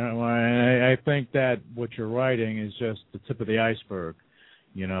 Yeah, well, I think that what you're writing is just the tip of the iceberg.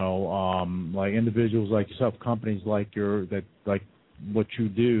 Like individuals like yourself, companies like what you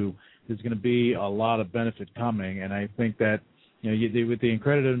do, there's going to be a lot of benefit coming, and I think that with the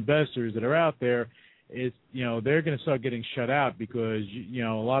accredited investors that are out there, they're going to start getting shut out because a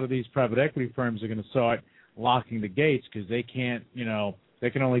lot of these private equity firms are going to start locking the gates because they can't, they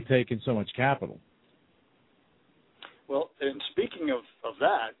can only take in so much capital. Well, and speaking of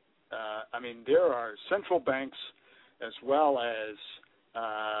that, there are central banks as well as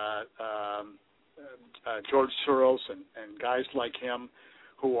George Soros and guys like him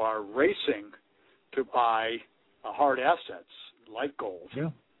who are racing to buy hard assets like gold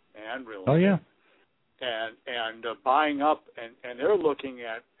and real estate. Oh, yeah. And buying up, and they're looking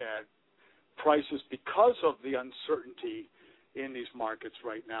at prices because of the uncertainty in these markets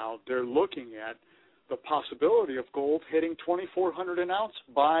right now. They're looking at the possibility of gold hitting $2,400 an ounce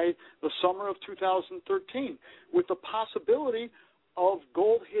by the summer of 2013, with the possibility of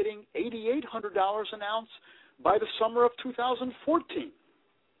gold hitting $8,800 an ounce by the summer of 2014.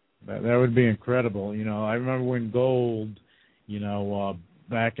 That would be incredible. I remember when gold,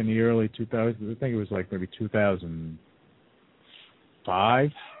 back in the early 2000s, I think it was like maybe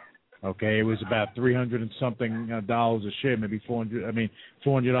 2005. Okay, it was about $300 and something dollars a share, maybe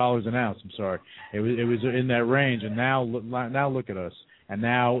 $400 an ounce. I'm sorry, it was in that range, and now look at us, and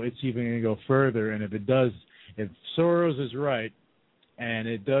now it's even going to go further. And if Soros is right, and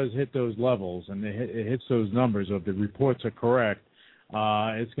it does hit those levels, and it hits those numbers, or if the reports are correct,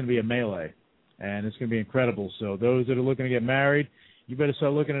 it's going to be a melee, and it's going to be incredible. So those that are looking to get married, you better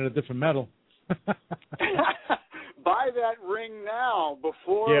start looking at a different metal. Buy that ring now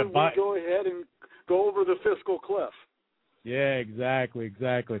before we go ahead and go over the fiscal cliff. Yeah, exactly.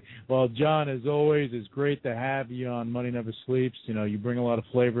 Well, John, as always, it's great to have you on Money Never Sleeps. You bring a lot of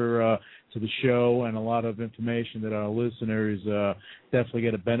flavor to the show and a lot of information that our listeners definitely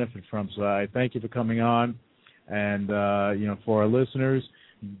get a benefit from. So I thank you for coming on. And, for our listeners,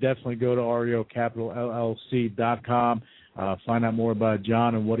 definitely go to REOCapitalLLC.com. Find out more about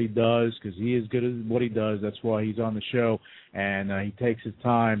John and what he does, because he is good at what he does. That's why he's on the show, and he takes his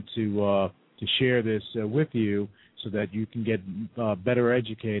time to share this with you so that you can get better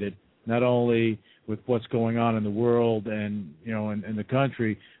educated, not only with what's going on in the world and in the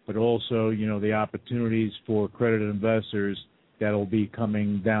country, but also the opportunities for accredited investors that will be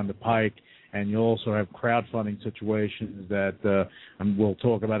coming down the pike. And you'll also have crowdfunding situations that we'll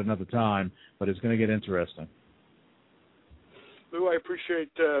talk about another time, but it's going to get interesting. Lou, I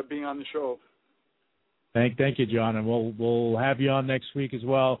appreciate being on the show. Thank you, John, and we'll have you on next week as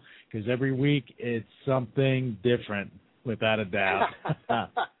well, because every week it's something different, without a doubt.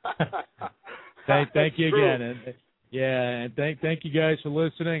 Thank you again, and thank you guys for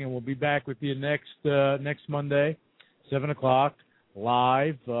listening, and we'll be back with you next Monday, 7:00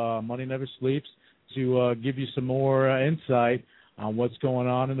 live. Money Never Sleeps, to give you some more insight on what's going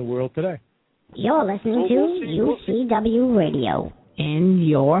on in the world today. You're listening to UCW Radio, in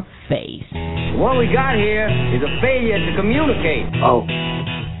your face. What we got here is a failure to communicate. Oh,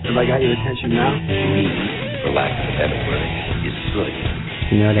 have I got your attention now? For lack of a better word, is good.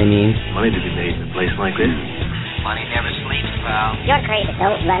 You know what I mean? Money to be made in a place like this. Money never sleeps, pal. You're crazy.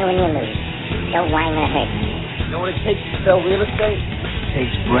 Don't run when you lose. Don't whine when it hurts. You know what it takes to sell real estate? It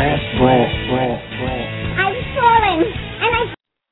takes brass.